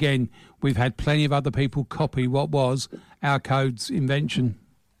 And again, we've had plenty of other people copy what was our code's invention.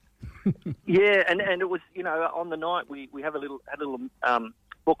 Yeah, and it was, on the night we had a little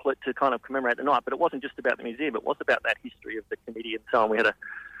booklet to kind of commemorate the night, but it wasn't just about the museum, it was about that history of the committee and so on. We had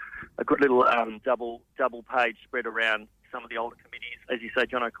a good little double page spread around some of the older committees. As you say,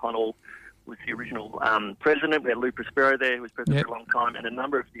 John O'Connell was the original president. We had Lou Prospero there, who was president for a long time, and a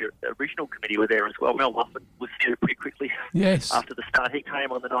number of the original committee were there as well. Mel Moffat was there pretty quickly after the start. He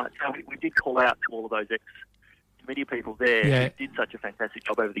came on the night. So we did call out to all of those ex-committee people there who did such a fantastic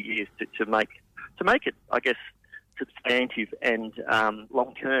job over the years to make it, I guess, substantive and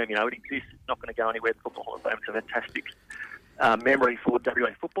long-term. You know, it exists. It's not going to go anywhere. The Football Hall of Fame is a fantastic memory for WA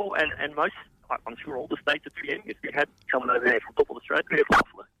football, and most, I'm sure all the states are pretty envious. We had someone over there from Football Australia,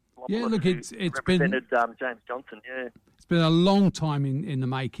 Yeah, look, it's represented James Johnson. Yeah, it's been a long time in the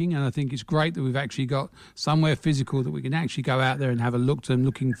making, and I think it's great that we've actually got somewhere physical that we can actually go out there and have a look to. I'm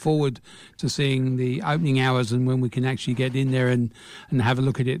looking forward to seeing the opening hours and when we can actually get in there and have a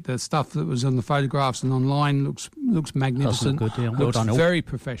look at it. The stuff that was on the photographs and online looks magnificent. Good, yeah. Well looks done, very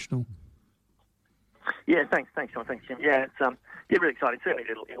professional. Yeah, thanks, John. Thanks, Jim. Yeah, it's really exciting. Certainly,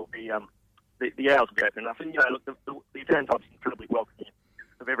 it'll be the hours will be open enough, and look, the Italian Times is incredibly welcoming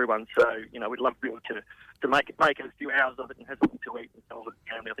of everyone. So, we'd love to be able to make a few hours of it and have something to eat and tell the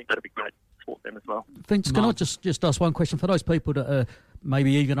family. I think that'd be great to support them as well. Vince, can I just ask one question? For those people that are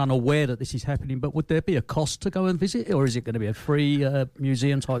maybe even unaware that this is happening, but would there be a cost to go and visit, or is it going to be a free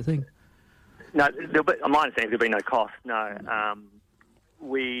museum type thing? No, my understanding there'll be no cost, no.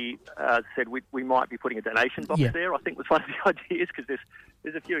 We said we might be putting a donation box there, I think was one of the ideas, because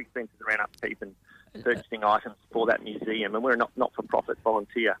there's a few expenses around upkeep and purchasing items for that museum, and we're a not-for-profit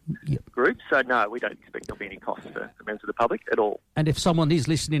volunteer group, so no, we don't expect there'll be any cost for members of the public at all. And if someone is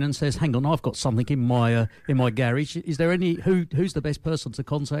listening and says, hang on, I've got something in my garage, is there any, who's the best person to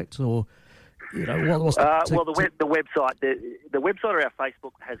contact, or... what's the website. The website or our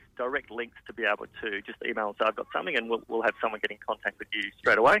Facebook has direct links to be able to just email and say I've got something, and we'll have someone get in contact with you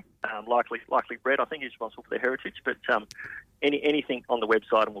straight away. Likely Brett, I think, is responsible for their heritage, but anything on the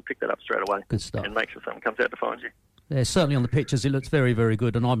website, and we'll pick that up straight away. Good stuff. And make sure someone comes out to find you. Yeah, certainly on the pictures it looks very, very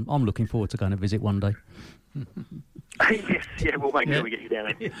good, and I'm looking forward to going to visit one day. Yes, we'll make sure we get you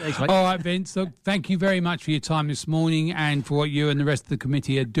down there. All right, Vince, look, thank you very much for your time this morning and for what you and the rest of the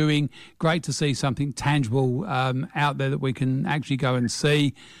committee are doing. Great to see something tangible out there that we can actually go and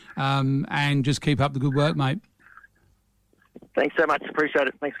see, and just keep up the good work, mate. Thanks so much. Appreciate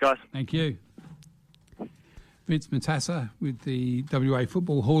it. Thanks, guys. Thank you. Vince Matassa with the WA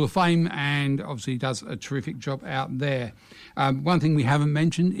Football Hall of Fame, and obviously does a terrific job out there. One thing we haven't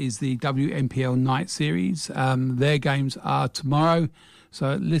mentioned is the WNPL Night Series. Their games are tomorrow.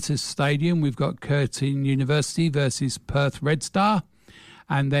 So at Litters Stadium, we've got Curtin University versus Perth Red Star.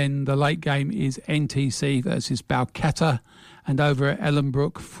 And then the late game is NTC versus Balcatta. And over at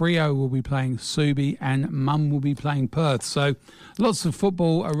Ellenbrook, Freo will be playing Subi and Mum will be playing Perth. So lots of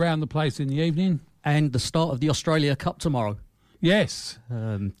football around the place in the evening. And the start of the Australia Cup tomorrow. Yes.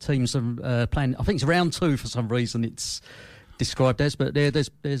 Teams are playing, I think it's round 2 for some reason it's described as, but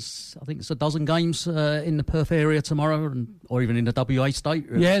there's I think it's a dozen games in the Perth area tomorrow, or even in the WA state.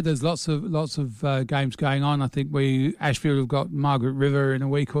 Yeah, there's lots of games going on. I think Ashfield have got Margaret River in a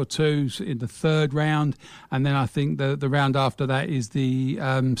week or two in the third round, and then I think the round after that is the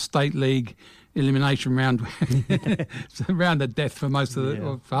State League elimination round. It's a round of death for most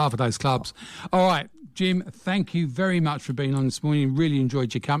of for half of those clubs. All right, Jim, thank you very much for being on this morning. Really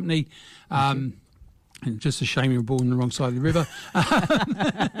enjoyed your company. And just a shame you were born on the wrong side of the river.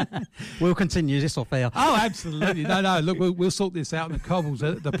 We'll continue this off air. Oh, absolutely. No, look, we'll sort this out in the cobbles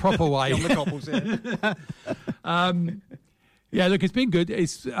the proper way. On the cobbles, yeah, look, it's been good.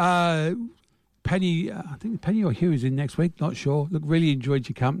 It's Penny, I think Penny or Hugh is in next week, not sure. Look, really enjoyed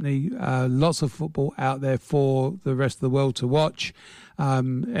your company. Lots of football out there for the rest of the world to watch.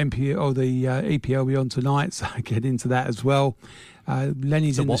 MPL or the EPL will be on tonight, so I get into that as well.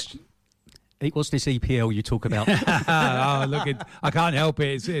 Lenny's in the... What's this EPL you talk about? Oh, look, I can't help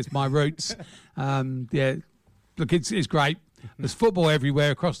it. It's my roots. Yeah, look, it's great. There's football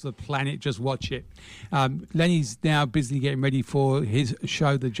everywhere across the planet. Just watch it. Lenny's now busy getting ready for his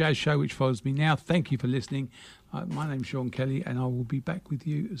show, The Jazz Show, which follows me now. Thank you for listening. My name's Sean Kelly, and I will be back with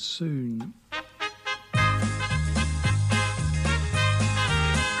you soon.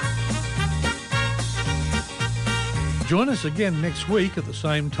 Join us again next week at the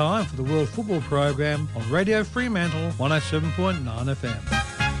same time for the World Football Program on Radio Fremantle 107.9 FM.